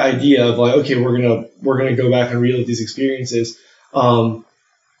that idea of like, okay, we're gonna go back and relive these experiences,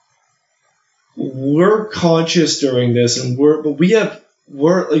 we're conscious during this, and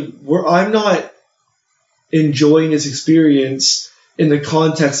I'm not enjoying this experience in the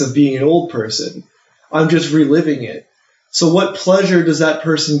context of being an old person. I'm just reliving it. So what pleasure does that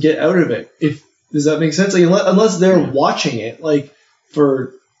person get out of it? Does that make sense? Like, unless they're watching it, like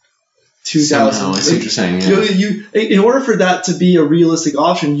for 2,000. Somehow, I see what you're saying. Yeah. In order for that to be a realistic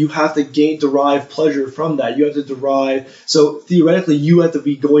option, you have to derive pleasure from that. You have to derive. So theoretically, you have to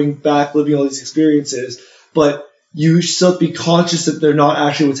be going back, living all these experiences, but you still have to be conscious that they're not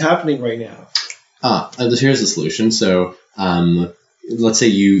actually what's happening right now. Here's the solution. So, let's say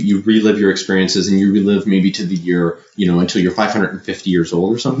you relive your experiences and you relive maybe to the year, until you're 550 years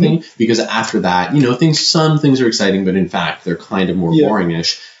old or something, mm-hmm. because after that, some things are exciting, but in fact, they're kind of more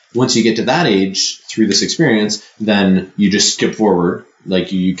boring-ish. Once you get to that age through this experience, then you just skip forward,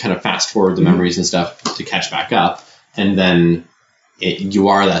 like you kind of fast forward the memories and stuff to catch back up, and then you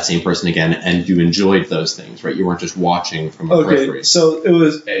are that same person again, and you enjoyed those things, right? You weren't just watching from a periphery. Okay, so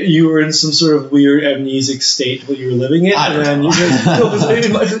you were in some sort of weird amnesic state while you were living it,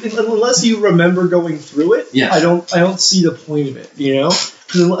 unless you remember going through it. Yes. I don't see the point of it,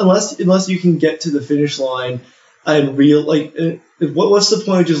 because unless you can get to the finish line and real, like, what's the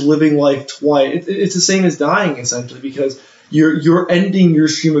point of just living life twice? It's the same as dying, essentially, because you're ending your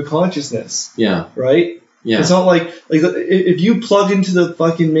stream of consciousness. Yeah. Right? Yeah. It's not like if you plug into the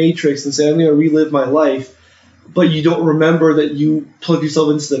fucking Matrix and say, I'm going to relive my life, but you don't remember that you plug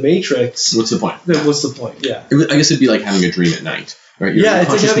yourself into the Matrix. What's the point? Then what's the point? Yeah. I guess it'd be like having a dream at night, right? Yeah,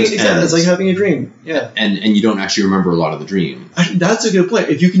 it's like having a dream. Yeah. And you don't actually remember a lot of the dream. That's a good point.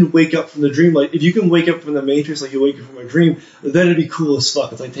 If you can wake up from the dream, like if you can wake up from the Matrix like you wake up from a dream, then it'd be cool as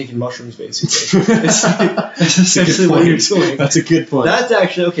fuck. It's like taking mushrooms, basically. That's essentially what you're doing. That's a good point. That's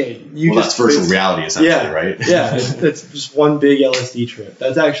actually okay. That's virtual reality, essentially, right? Yeah, it's just one big LSD trip.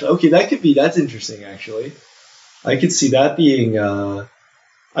 That's actually okay. That's interesting, actually. I could see that being. I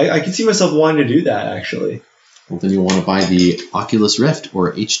could see myself wanting to do that, actually. Well, then you'll want to buy the Oculus Rift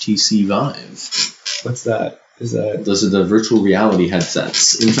or HTC Vive. What's that? Is that? Those are the virtual reality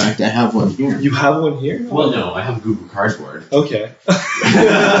headsets. In fact, I have one here. You have one here? Well, no, I have Google Cardboard. Okay.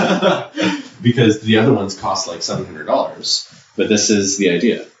 Because the other ones cost like $700, but this is the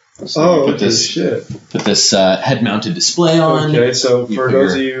idea. So put this head-mounted display on. Okay, so for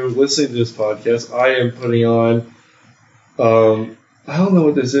those of you listening to this podcast, I am putting on. I don't know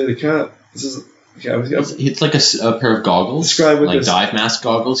what this is. It's like a pair of goggles, describe what like dive mask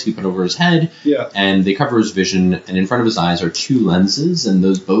goggles he put over his head. Yeah. And they cover his vision, and in front of his eyes are two lenses, and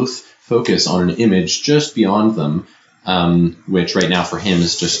those both focus on an image just beyond them. Which right now for him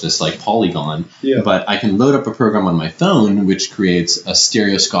is just this like polygon. Yeah. But I can load up a program on my phone which creates a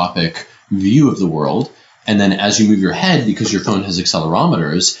stereoscopic view of the world, and then as you move your head, because your phone has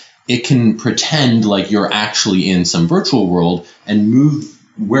accelerometers, it can pretend like you're actually in some virtual world and move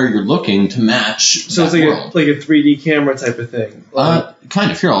where you're looking to match. So it's like a 3D camera type of thing.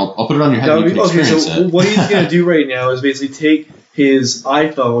 Kind of. Here, I'll put it on your head. And you can experience it. What he's going to do right now is basically take his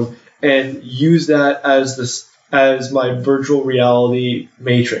iPhone and use that as my virtual reality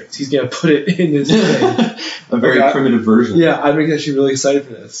matrix. He's going to put it in his thing. A very primitive version. Yeah, I'm actually really excited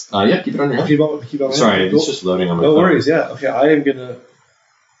for this. Yeah, keep it on your head. Keep on Sorry, it's just loading on my phone. phone. No worries, yeah. Okay, I am going to...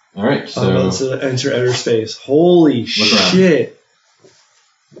 All right, so... I'm about to enter outer space. Holy shit.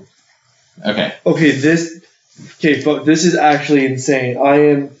 Okay. Okay, this is actually insane. I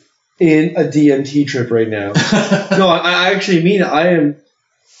am in a DMT trip right now. No, I actually mean it. I am...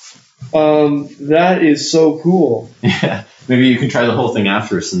 that is so cool. Yeah, maybe you can try the whole thing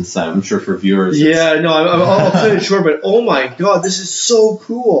after, since I'm sure for viewers. Yeah, no, I'll cut it short, but oh my god, this is so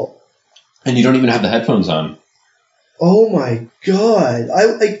cool. And you don't even have the headphones on. Oh my god,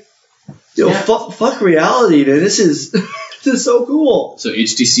 fuck reality, man. This is so cool. So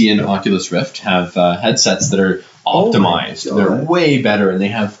HTC and Oculus Rift have headsets that are optimized. Oh they're way better, and they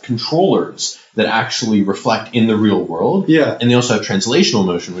have controllers that actually reflect in the real world. Yeah. And they also have translational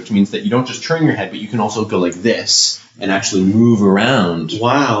motion, which means that you don't just turn your head, but you can also go like this and actually move around.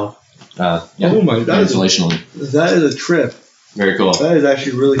 Wow. Yeah. Oh my god. Translationally. That is a trip. Very cool. That is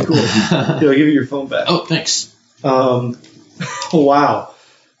actually really cool. Here, I'll give you your phone back. Oh, thanks. Wow.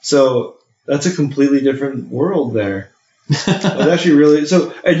 So that's a completely different world there. That's actually really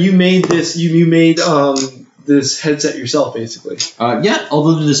and you made this this headset yourself, basically. Yeah,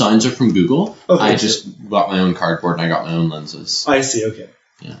 although the designs are from Google, okay, I just got my own cardboard and I got my own lenses. I see, okay.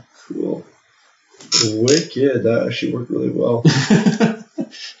 Yeah. Cool. Wicked. That actually worked really well.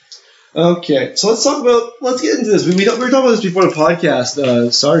 Okay, so let's get into this. We were talking about this before the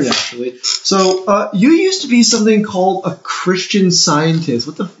podcast started, actually. So you used to be something called a Christian Scientist.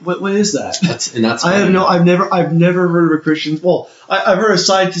 What is that? That's I've never heard of a Christian. Well, I've heard of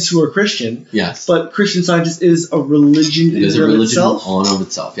scientists who are Christian. Yes. But Christian Scientist is a religion. It is a religion all in of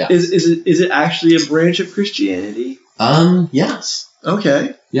itself. Yeah. Is it actually a branch of Christianity? Yes.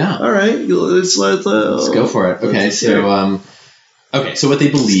 Okay. Yeah. All right. Let's go for it. Okay. So what they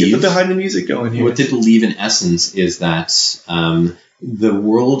believe... Let's get the behind the music going here. What they believe in essence is that the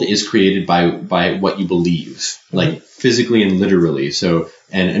world is created by what you believe, like physically and literally. So,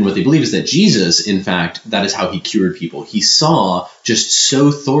 and what they believe is that Jesus, in fact, that is how he cured people. He saw just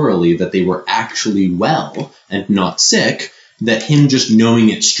so thoroughly that they were actually well and not sick, that him just knowing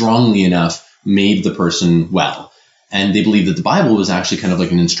it strongly enough made the person well. And they believe that the Bible was actually kind of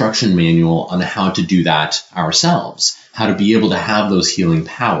like an instruction manual on how to do that ourselves, how to be able to have those healing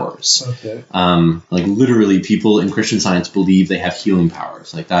powers. Okay. Like literally people in Christian Science believe they have healing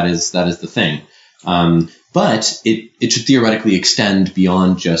powers. Like that is the thing. But it should theoretically extend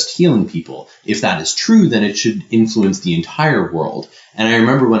beyond just healing people. If that is true, then it should influence the entire world. And I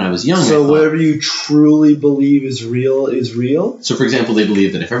remember when I was young... So whatever you truly believe is real is real? So, for example, they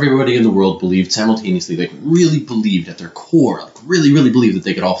believe that if everybody in the world believed simultaneously, like really believed at their core, like really, really believed that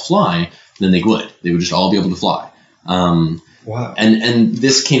they could all fly, then they would. They would just all be able to fly. Wow. And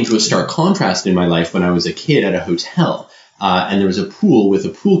this came to a stark contrast in my life when I was a kid at a hotel. And there was a pool with a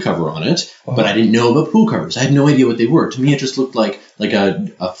pool cover on it, but I didn't know about pool covers. I had no idea what they were. To me, it just looked like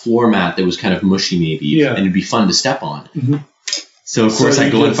a floor mat that was kind of mushy maybe, and it'd be fun to step on. Mm-hmm. So, of course, I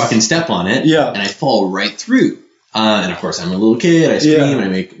go and fucking step on it, and I fall right through. And, of course, I'm a little kid. I scream, and I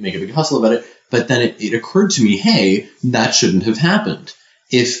make a big hustle about it. But then it occurred to me, hey, that shouldn't have happened.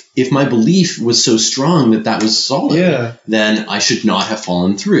 If my belief was so strong that was solid, then I should not have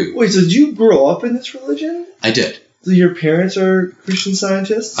fallen through. Wait, so did you grow up in this religion? I did. So your parents are Christian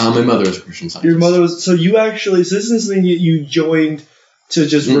Scientists? My mother was a Christian Scientist. Your mother was... So you actually... So this isn't something you joined to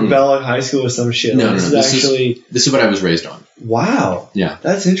just rebel in high school or some shit. No, This is what I was raised on. Wow. Yeah.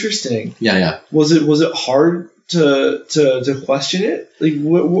 That's interesting. Yeah. Was it hard to question it? Like,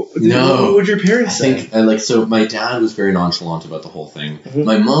 what would your parents say? I think, so my dad was very nonchalant about the whole thing. Mm-hmm.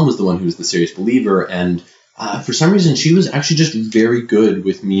 My mom was the one who was the serious believer, and for some reason, she was actually just very good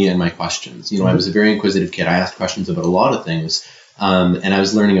with me and my questions. I was a very inquisitive kid. I asked questions about a lot of things. And as I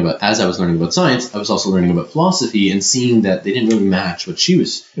was learning about science, I was also learning about philosophy and seeing that they didn't really match what she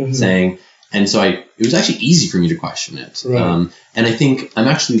was saying. And so it was actually easy for me to question it. Right. And I think I'm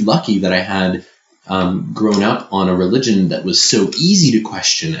actually lucky that I had grown up on a religion that was so easy to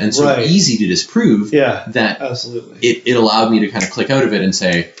question and so easy to disprove that absolutely. It allowed me to kind of click out of it and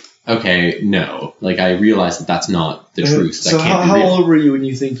say, okay, no. Like, I realized that that's not the truth. So how old were you when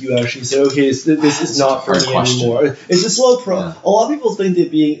you think you actually said, okay, this is not for me anymore? It's a slow process. A lot of people think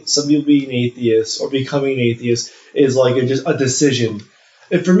that some people being an atheist or becoming an atheist is like just a decision.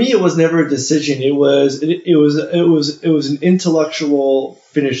 And for me, it was never a decision. It was an intellectual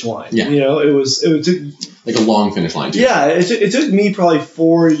finish line. Yeah. It took like a long finish line. Too. Yeah, it took me probably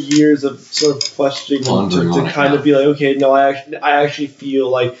 4 years of sort of questioning to kind of be like, okay, no, I actually feel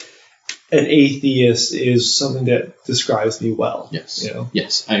like an atheist is something that describes me well. Yes.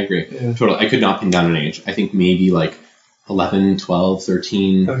 Yes, I agree. Yeah. Totally. I could not pin down an age. I think maybe like 11, 12,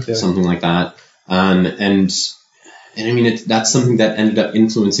 13, something like that. And I mean, that's something that ended up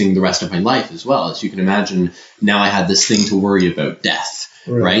influencing the rest of my life as well. As you can imagine, now I had this thing to worry about, death,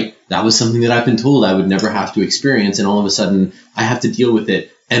 right? That was something that I've been told I would never have to experience. And all of a sudden, I have to deal with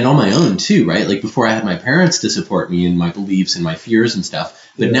it. And on my own, too, right? Like, before I had my parents to support me in my beliefs and my fears and stuff.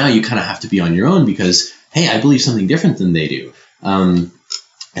 But now you kind of have to be on your own because, hey, I believe something different than they do. And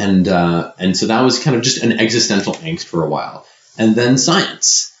so that was kind of just an existential angst for a while. And then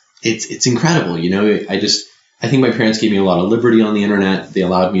science. It's incredible. I think my parents gave me a lot of liberty on the internet. They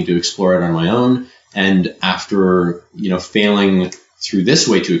allowed me to explore it on my own. And after, failing through this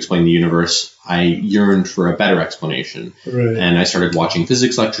way to explain the universe, I yearned for a better explanation. Right. And I started watching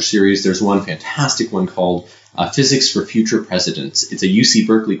physics lecture series. There's one fantastic one called Physics for Future Presidents. It's a UC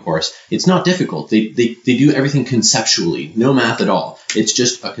Berkeley course. It's not difficult. They do everything conceptually, no math at all. It's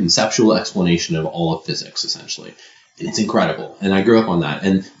just a conceptual explanation of all of physics, essentially. And it's incredible. And I grew up on that.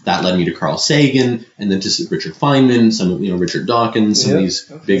 And that led me to Carl Sagan and then to Richard Feynman, Richard Dawkins, some of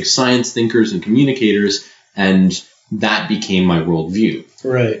these big science thinkers and communicators. And that became my worldview.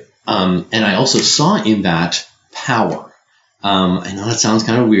 Right. And I also saw in that power. I know that sounds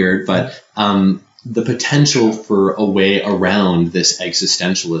kind of weird, but the potential for a way around this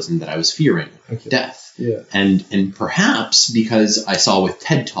existentialism that I was fearing, death. Yeah. And perhaps because I saw with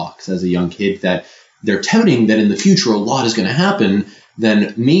TED Talks as a young kid that they're touting that in the future a lot is going to happen,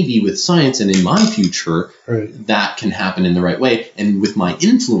 then maybe with science and in my future, that can happen in the right way. And with my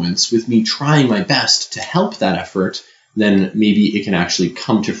influence, with me trying my best to help that effort, then maybe it can actually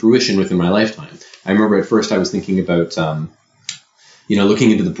come to fruition within my lifetime. I remember at first I was thinking about, looking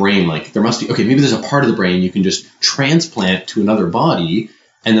into the brain, like there must be, maybe there's a part of the brain you can just transplant to another body.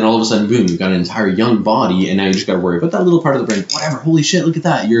 And then all of a sudden, boom, you've got an entire young body. And now you just got to worry about that little part of the brain. Whatever. Holy shit. Look at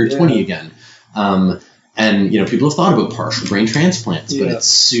that. You're 20 again. And people have thought about partial brain transplants, but it's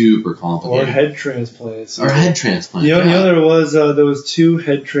super complicated. Or head transplants. There was 2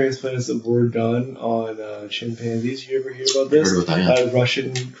 head transplants that were done on chimpanzees. You ever hear about this? I heard about that, yeah.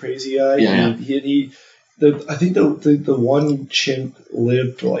 Russian crazy guy. Yeah. I think the one chimp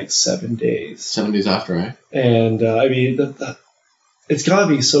lived for like 7 days. 7 days after, right? And it's gotta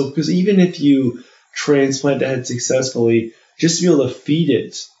be so, because even if you transplant the head successfully, just to be able to feed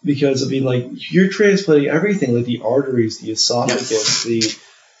it, because you're transplanting everything, like the arteries, the esophagus,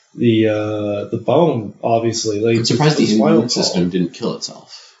 the bone, obviously. Like, I'm surprised the immune system didn't kill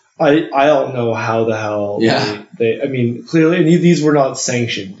itself. I don't know how the hell they I mean, clearly, and these were not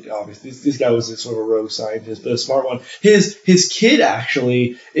sanctioned, obviously. This guy was sort of a rogue scientist, but a smart one. His kid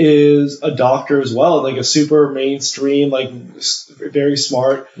actually is a doctor as well, like a super mainstream, like very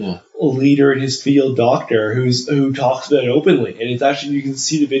smart leader in his field doctor who talks about it openly. And it's actually, you can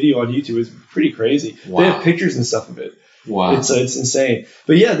see the video on YouTube. It's pretty crazy. Wow. They have pictures and stuff of it. Wow. It's insane.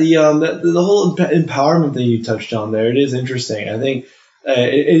 But yeah, the whole empowerment thing you touched on there, it is interesting. I think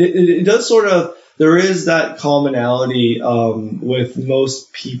it does sort of, there is that commonality with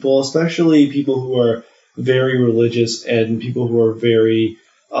most people, especially people who are very religious and people who are very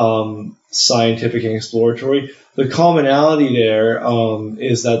scientific and exploratory. The commonality there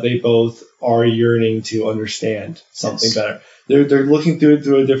is that they both are yearning to understand something better. They're looking through it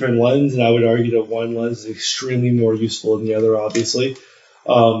through a different lens, and I would argue that one lens is extremely more useful than the other, obviously.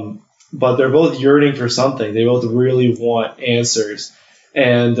 But they're both yearning for something. They both really want answers.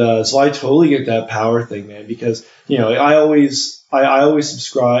 And so I totally get that power thing, man, because, you know, I always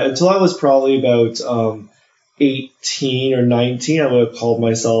subscribe until I was probably about 18 or 19. I would have called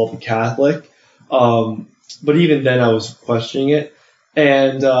myself a Catholic. But even then I was questioning it.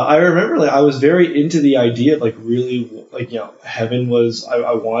 And I remember, like, I was very into the idea of, like, really, like, you know, heaven was,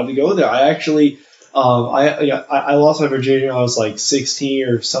 I wanted to go there. I actually, I lost my virginity when I was like 16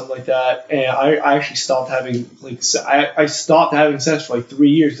 or something like that, and I actually stopped having, like, I stopped having sex for like 3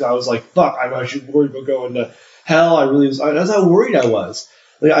 years because I was like, fuck, I'm actually worried about going to hell. That's how worried I was.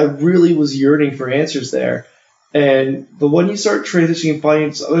 Like, I really was yearning for answers there. But when you start transitioning and finding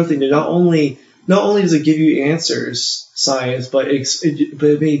this other thing, that not only does it give you answers, science, but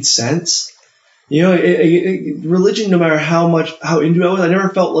it made sense. You know, religion, no matter how into it I was, I never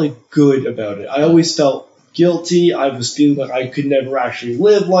felt like good about it. I always felt guilty. I was feeling like I could never actually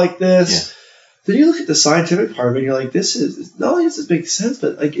live like this. Yeah. Then you look at the scientific part of it, and you're like, this is, not only does this make sense,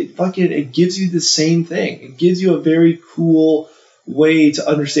 but like it gives you the same thing. It gives you a very cool way to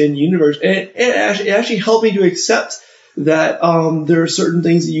understand the universe, and it actually helped me to accept that there are certain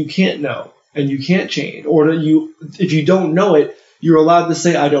things that you can't know and you can't change, or that if you don't know it, you're allowed to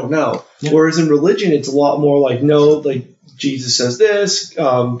say, I don't know. Yep. Whereas in religion, it's a lot more like, no, like, Jesus says this,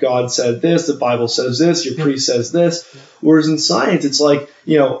 God said this, the Bible says this, your priest says this. Whereas in science, it's like,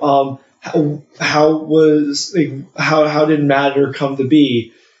 you know, how did matter come to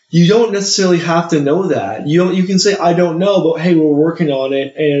be? You don't necessarily have to know that. You can say, I don't know, but hey, we're working on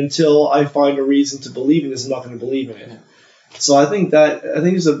it, and until I find a reason to believe in this, I'm not going to believe in it. So I think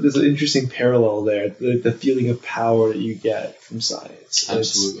there's an interesting parallel there, the feeling of power that you get from science.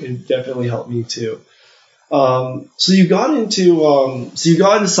 Absolutely. It definitely helped me too. So you got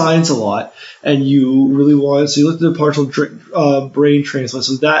into science a lot, and you really wanted. So you looked at the partial brain transplant.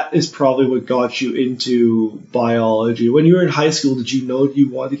 So that is probably what got you into biology. When you were in high school, did you know you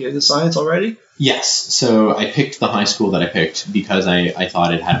wanted to get into science already? Yes. So I picked the high school that I picked because I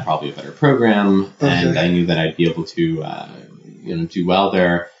thought it had probably a better program, and I knew that I'd be able to do well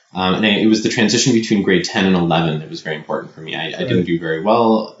there. And it was the transition between grade 10 and 11 that was very important for me. I didn't do very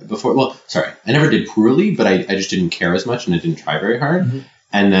well before. Well, sorry, I never did poorly, but I just didn't care as much, and I didn't try very hard. Mm-hmm.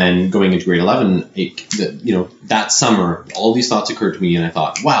 And then going into grade 11, that summer, all these thoughts occurred to me, and I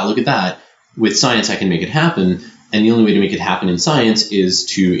thought, wow, look at that. With science, I can make it happen. And the only way to make it happen in science is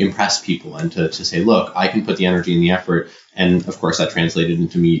to impress people and to say, look, I can put the energy and the effort. And of course, that translated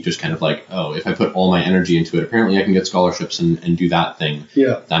into me just kind of like, oh, if I put all my energy into it, apparently I can get scholarships and do that thing.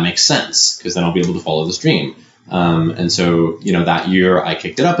 Yeah. That makes sense, because then I'll be able to follow this dream. And so, that year I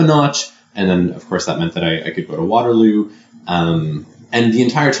kicked it up a notch. And then, of course, that meant that I could go to Waterloo. And the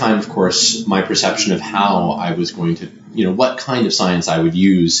entire time, of course, my perception of how I was going to, what kind of science I would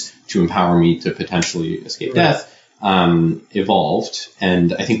use to empower me to potentially escape death, evolved.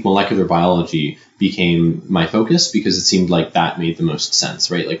 And I think molecular biology became my focus because it seemed like that made the most sense,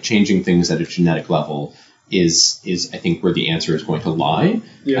 right? Like changing things at a genetic level is I think where the answer is going to lie,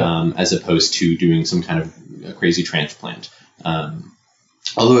 as opposed to doing some kind of a crazy transplant.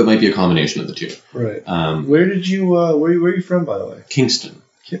 Although it might be a combination of the two. Right. Where did you, where are you from, by the way? Kingston.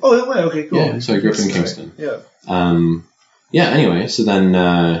 Oh, that way. Okay, cool. Yeah, so I grew up in Kingston. Yeah. Anyway, so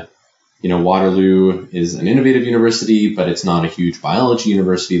then, Waterloo is an innovative university, but it's not a huge biology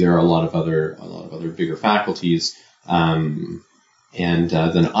university. There are a lot of other bigger faculties. And then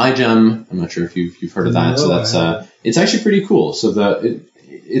iGEM, I'm not sure if you've heard of that. No, so it's actually pretty cool. So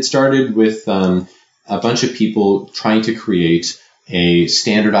it started with a bunch of people trying to create a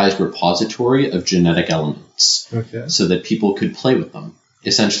standardized repository of genetic elements, so that people could play with them.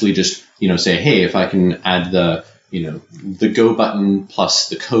 Essentially, just say, hey, if I can add the the go button plus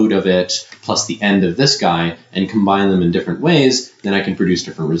the code of it plus the end of this guy and combine them in different ways, then I can produce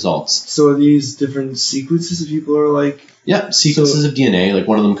different results. So are these different sequences that people are like? Yeah, sequences of DNA. Like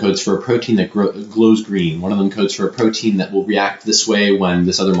one of them codes for a protein that glows green. One of them codes for a protein that will react this way when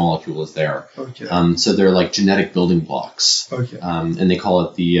this other molecule is there. Okay. So they're like genetic building blocks. Okay. And they call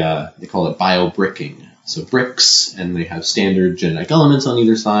it biobricking. So bricks, and they have standard genetic elements on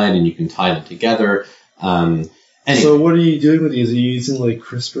either side, and you can tie them together. Anyway. So what are you doing with these? Are you using like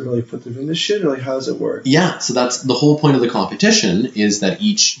CRISPR to like put them in this shit, or like how does it work? Yeah, so that's the whole point of the competition, is that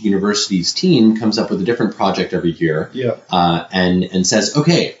each university's team comes up with a different project every year. Yeah. And says,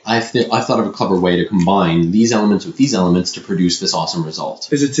 okay, I've thought of a clever way to combine these elements with these elements to produce this awesome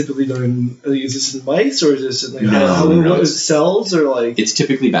result. Is it typically done? Is this in mice, or is this in like no, what is it, cells, or like? It's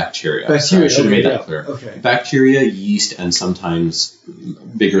typically bacteria. Bacteria. So I should have made that clear. Okay. Bacteria, yeast, and sometimes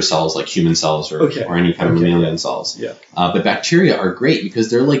bigger cells like human cells or any kind of mammalian cells. Yeah. But bacteria are great because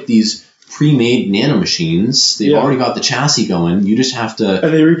they're like these pre-made nanomachines. They've already got the chassis going. You just have to...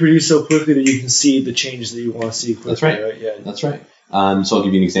 And they reproduce so quickly that you can see the changes that you want to see quickly. That's right. Yeah. That's right. So I'll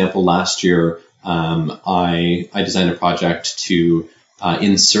give you an example. Last year, I designed a project to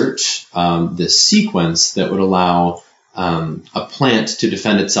insert this sequence that would allow a plant to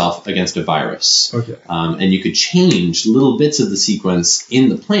defend itself against a virus. Okay. And you could change little bits of the sequence in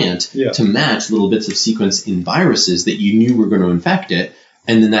the plant to match little bits of sequence in viruses that you knew were going to infect it.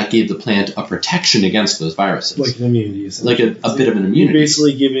 And then that gave the plant a protection against those viruses. Like an immunity. Like a bit of an immunity. You're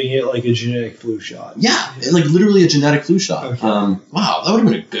basically giving it like a genetic flu shot. Yeah, like literally a genetic flu shot. Okay. Wow, that would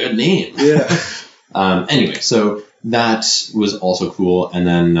have been a good name. Yeah. Anyway, so that was also cool. And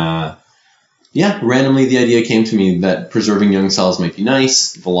then, randomly the idea came to me that preserving young cells might be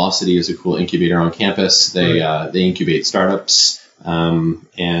nice. Velocity is a cool incubator on campus. They incubate startups. And,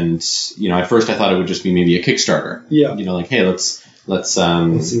 at first I thought it would just be maybe a Kickstarter. Yeah. Like, hey, let's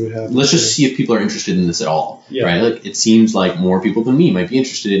see what happens. Let's just see if people are interested in this at all. Yeah. Right? Like, it seems like more people than me might be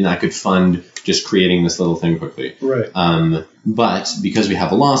interested in that. I could fund just creating this little thing quickly. Right. But because we have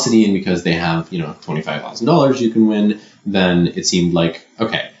Velocity and because they have, $25,000 you can win, then it seemed like,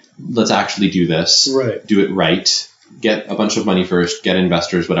 okay, let's actually do this. Right. Do it right. Get a bunch of money first, get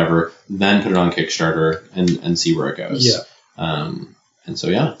investors, whatever, then put it on Kickstarter and see where it goes. Yeah. And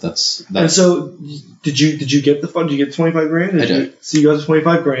so, that's. And so, did you get the fund? Did you get $25,000? I did. So you got the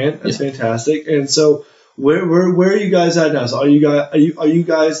 $25,000. That's fantastic. And so, where are you guys at now? So are you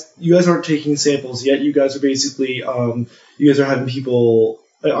guys aren't taking samples yet? You guys are basically you guys are having people.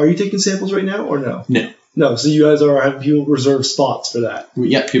 Are you taking samples right now or no? No. No. So you guys are having people reserve spots for that.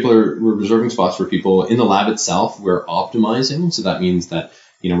 Yeah, we're reserving spots for people in the lab itself. We're optimizing, so that means that.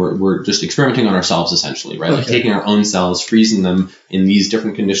 We're just experimenting on ourselves essentially, right? Like taking our own cells, freezing them in these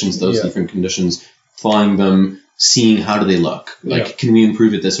different conditions, those different conditions, thawing them, seeing how do they look. Like, can we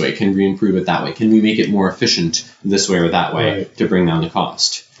improve it this way? Can we improve it that way? Can we make it more efficient this way or that way to bring down the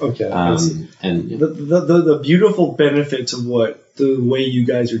cost? Okay. And the beautiful benefit to the way you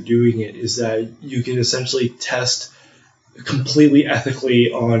guys are doing it is that you can essentially test completely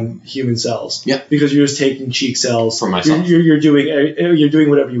ethically on human cells. Yeah. Because you're just taking cheek cells from myself. You're doing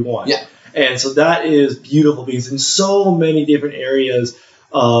whatever you want. Yeah. And so that is beautiful because in so many different areas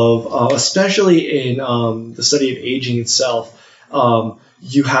of, especially in the study of aging itself,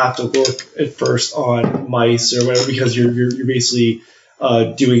 you have to work at first on mice or whatever because you're basically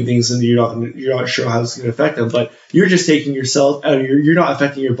doing things and you're not sure how it's going to affect them, but you're just taking your cells. You're not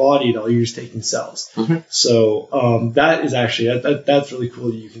affecting your body at all. You're just taking cells. Mm-hmm. So that is actually that's really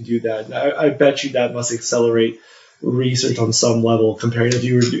cool that you can do that. I bet you that must accelerate research on some level compared to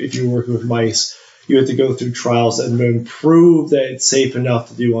if you were working with mice. You have to go through trials and then prove that it's safe enough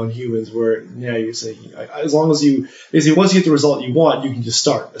to do on humans. Where now you're saying as long as you basically once you get the result you want, you can just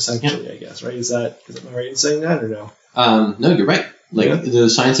start essentially. Yeah. I guess right? Is am I right in saying that or no? No, you're right. The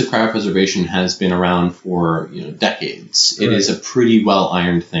science of cryopreservation has been around for decades. It is a pretty well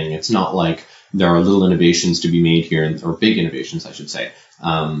ironed thing. It's not like there are little innovations to be made here, or big innovations, I should say.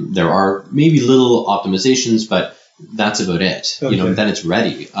 There are maybe little optimizations, but that's about it. Okay. Then it's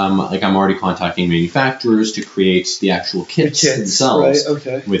ready. I'm already contacting manufacturers to create the actual kits themselves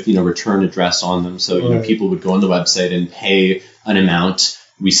with return address on them. So people would go on the website and pay an amount.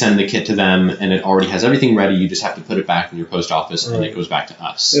 We send the kit to them, and it already has everything ready. You just have to put it back in your post office, and it goes back to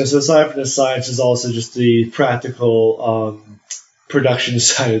us. Yeah, so aside from the science, is also just the practical production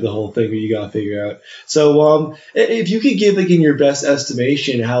side of the whole thing that you got to figure out. So if you could give, in your best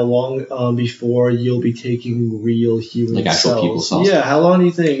estimation, how long before you'll be taking real human cells? Actual people cells? Yeah, how long do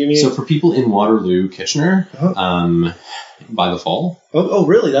you think? So for people in Waterloo, Kitchener, by the fall. Oh,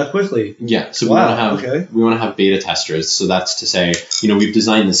 really? That quickly? Yeah. So Wow, we want to have beta testers. So that's to say, we've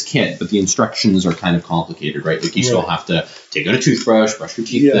designed this kit, but the instructions are kind of complicated, right? Like you still have to take out a toothbrush, brush your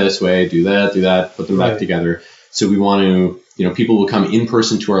teeth this way, do that, put them back together. So we want to, people will come in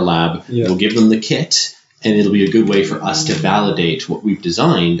person to our lab. We'll give them the kit, and it'll be a good way for us to validate what we've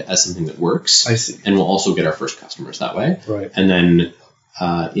designed as something that works. I see. And we'll also get our first customers that way. Right. And then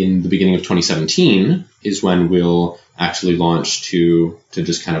in the beginning of 2017 is when we'll actually launch to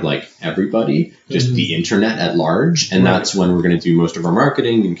just kind of like everybody, just the internet at large. And that's when we're going to do most of our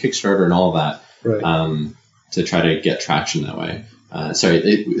marketing and Kickstarter and all of that to try to get traction that way.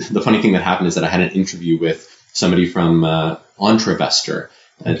 The funny thing that happened is that I had an interview with somebody from Entrevestor.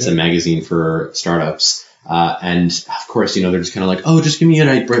 It's a magazine for startups. And of course, they're just kind of like, oh, just give me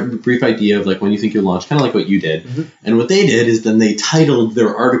a brief idea of like when you think you'll launch, kind of like what you did. And what they did is then they titled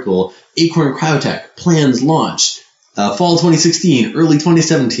their article, Acorn Cryotech Plans Launch, Fall 2016, Early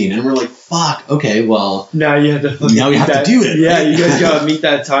 2017. And we're like, fuck, okay, well. Now you have to do it. Yeah, you guys got to meet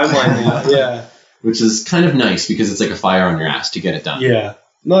that timeline now. Yeah. Which is kind of nice because it's like a fire on your ass to get it done. Yeah.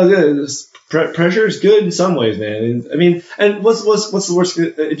 No, pressure is good in some ways, man. I mean, and what's the worst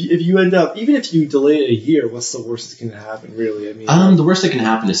if you end up, even if you delay it a year, what's the worst that can happen? Really, I mean. The worst that can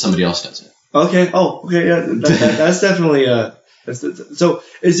happen is somebody else does it. Okay. Oh, okay. Yeah, that's definitely so.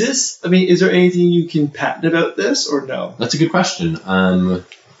 Is this? I mean, is there anything you can patent about this or no? That's a good question.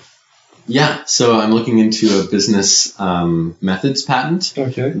 Yeah, so I'm looking into a business methods patent,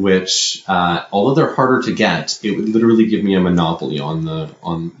 which, although they're harder to get, it would literally give me a monopoly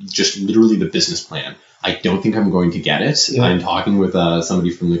on just literally the business plan. I don't think I'm going to get it. Yeah. I'm talking with somebody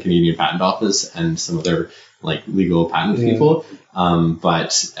from the Canadian Patent Office and some of their like legal patent people,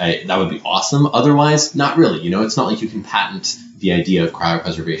 but that would be awesome. Otherwise, not really. It's not like you can patent the idea of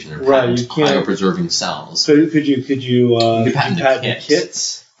cryopreservation or patent cryopreserving cells. So could you patent the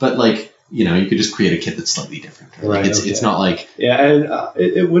kits? But like. You could just create a kit that's slightly different. Right? It's not like... Yeah, and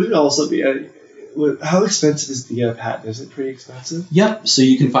it wouldn't also be... how expensive is the patent? Is it pretty expensive? Yep. So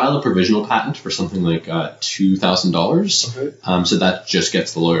you can file a provisional patent for something like $2,000. Okay. So that just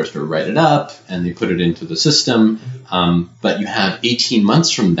gets the lawyers to write it up, and they put it into the system. But you have 18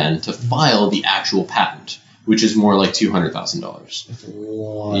 months from then to file the actual patent, which is more like $200,000. That's a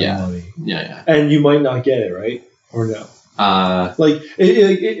lot of money. Yeah. And you might not get it, right? Or no? Like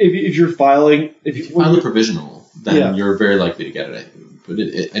if you're filing, if you file a provisional, then you're very likely to get it. I think. But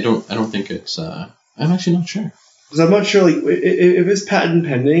I don't think it's. I'm actually not sure. Because I'm not sure. Like if it's patent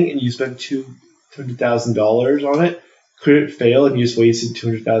pending and you spend $200,000 on it, could it fail and you just wasted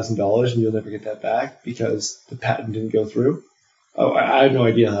 $200,000 and you'll never get that back because the patent didn't go through? Oh, I have no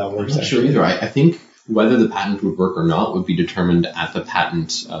idea how it works. I'm not sure either. I think. Whether the patent would work or not would be determined at the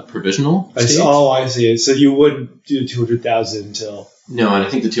patent provisional stage. I see. So you wouldn't do $200,000 until... No, and I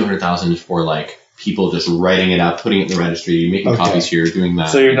think the $200,000 is for like people just writing it up, putting it in the registry, making copies here, doing that.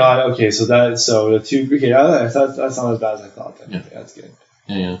 So you're not that's not as bad as I thought. Then. Yeah. Okay, that's good.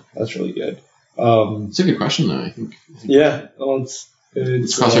 Yeah. That's really good. It's a good question though. I think yeah. Well, let's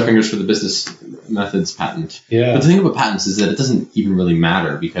cross our fingers for the business methods patent. Yeah. But the thing about patents is that it doesn't even really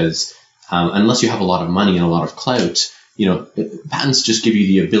matter because. Unless you have a lot of money and a lot of clout, patents just give you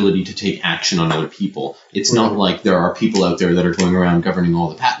the ability to take action on other people. It's not like there are people out there that are going around governing all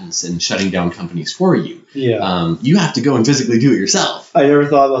the patents and shutting down companies for you. Yeah. You have to go and physically do it yourself. I never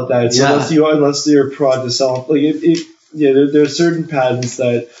thought about that. So unless you're a prod to self, like there are certain patents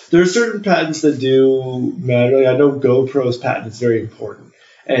that do matter. Like I know GoPro's patent is very important,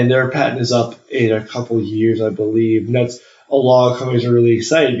 and their patent is up in a couple of years, I believe. And that's a lot of companies are really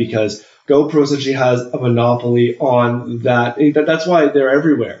excited because GoPro essentially has a monopoly on that. That's why they're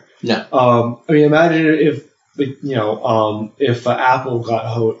everywhere. Yeah. I mean, imagine if Apple got a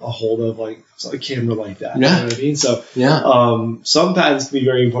hold of like a camera like that. Yeah. You know what I mean? So some patents can be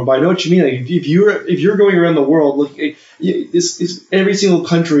very important. But I know what you mean. Like if you're going around the world looking, this is every single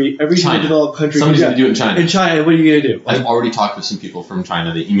country, single developed country. Somebody's going to do it in China. In China, what are you going to do? I've already talked with some people from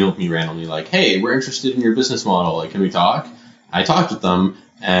China. They emailed me randomly like, "Hey, we're interested in your business model. Like, can we talk?" I talked with them.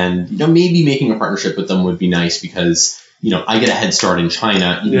 And, maybe making a partnership with them would be nice because, I get a head start in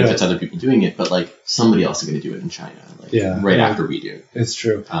China, even if it's other people doing it. But, like, somebody else is going to do it in China, after we do. It's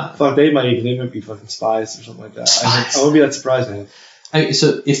true. They might be fucking spies or something like that. I wouldn't be that surprised, man.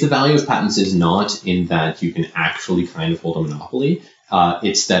 So if the value of patents is not in that you can actually kind of hold a monopoly,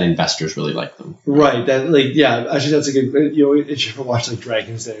 it's that investors really like them. Right. Actually, that's a good. If you ever watch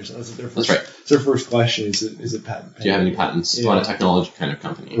Dragon's Den or something, that's right. Their first question is it patent? Do you have any patents on a technology kind of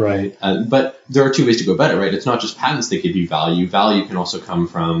company? Right. But there are two ways to go about it, right? It's not just patents that give you value. Value can also come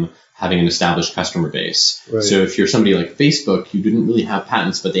from having an established customer base. Right. So if you're somebody like Facebook, you didn't really have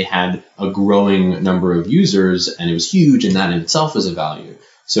patents, but they had a growing number of users, and it was huge, and that in itself was a value.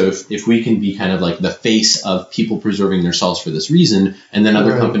 So if we can be kind of like the face of people preserving their cells for this reason, and then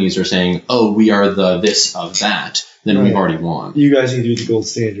other companies are saying, oh, we are the this of that, then we've already won. You guys need to be the gold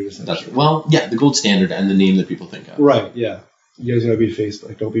standard, essentially. The gold standard and the name that people think of. Right, yeah. You guys gotta be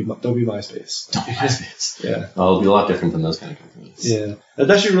Facebook. Don't be MySpace. Don't be MySpace. Yeah. Well, it'll be a lot different than those kind of companies. Yeah.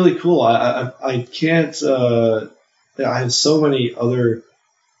 That's actually really cool. I can't, I have so many other,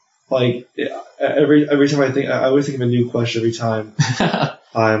 like, every time I always think of a new question every time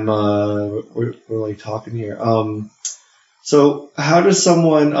we're like talking here. So how does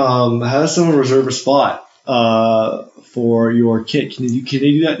someone reserve a spot for your kit? Can they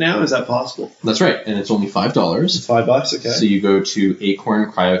do that now? Is that possible? That's right, and it's only $5. It's $5, okay. So you go to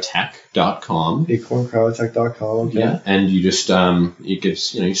acorncryotech.com. Acorncryotech.com, okay. Yeah, and you just it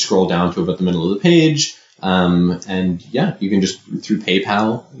gives you scroll down to about the middle of the page. And yeah, you can just through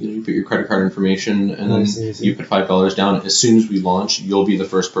PayPal, you put your credit card information, and then you put $5 down. As soon as we launch, you'll be the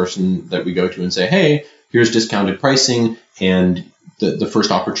first person that we go to and say, hey, here's discounted pricing and the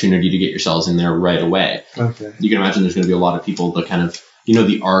first opportunity to get your cells in there right away. Okay. You can imagine there's going to be a lot of people that kind of,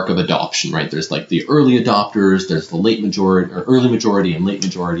 the arc of adoption, right? There's like the early adopters, there's the late majority, or early majority and late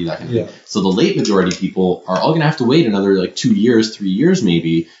majority, that kind of thing. So the late majority people are all going to have to wait another like 2 years, 3 years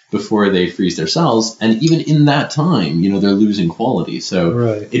maybe, before they freeze their cells. And even in that time, they're losing quality.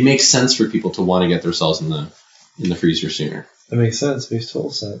 So it makes sense for people to want to get their cells in the freezer sooner. That makes sense. Makes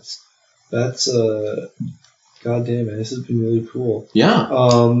total sense. That's God damn it, this has been really cool. Yeah.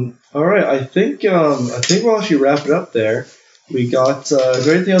 All right, I think we'll actually wrap it up there. We got. Is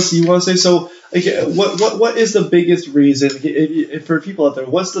there anything else you want to say? So, what is the biggest reason for people out there?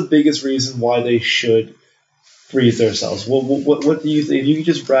 What's the biggest reason why they should freeze their cells? What do you think? If you could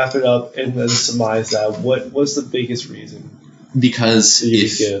just wrap it up and then surmise that, what's the biggest reason? Because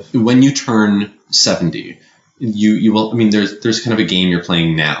when you turn 70, you will. I mean, there's kind of a game you're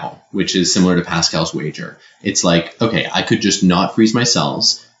playing now, which is similar to Pascal's wager. It's like, okay, I could just not freeze my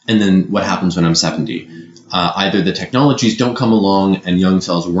cells, and then what happens when I'm 70? Either the technologies don't come along and young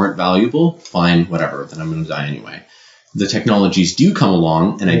cells weren't valuable, fine, whatever, then I'm going to die anyway. The technologies do come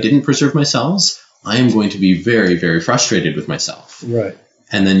along and I didn't preserve my cells, I am going to be very, very frustrated with myself. Right.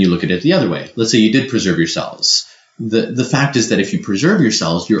 And then you look at it the other way. Let's say you did preserve your cells. The fact is that if you preserve your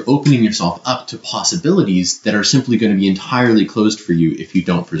cells, you're opening yourself up to possibilities that are simply going to be entirely closed for you if you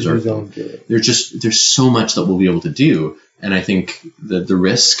don't preserve them. There's so much that we'll be able to do, and I think that the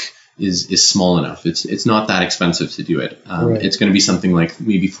risk is small enough. It's not that expensive to do it. It's going to be something like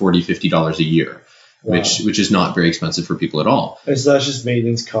maybe $40, $50 a year, which is not very expensive for people at all. And so that's just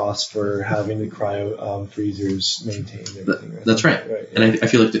maintenance costs for having the cryo freezers maintained and everything. Right? That's right. And I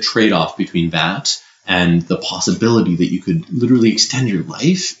feel like the trade-off between that and the possibility that you could literally extend your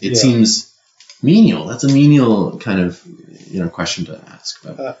life, it seems menial. That's a menial kind of question to ask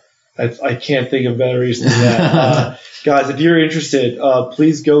about. I can't think of a better reason than that. Guys, if you're interested,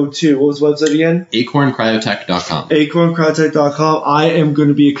 please go to, what was the website again? Acorncryotech.com. Acorncryotech.com. I am going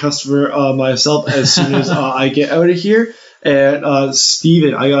to be a customer myself as soon as I get out of here. And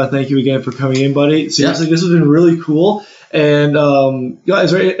Steven, I got to thank you again for coming in, buddy. Seriously, this has been really cool. And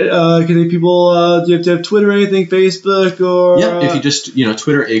guys, right? Can people? Do you have to have Twitter or anything? Facebook or? Yeah, if you just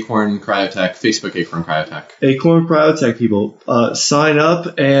Twitter Acorn Cryotech, Facebook Acorn Cryotech. Acorn Cryotech people, sign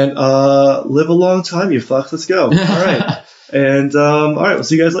up and live a long time, you fucks. Let's go. All right, and all right, we'll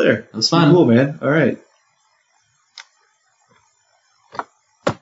see you guys later. That was fun. Cool, man. All right.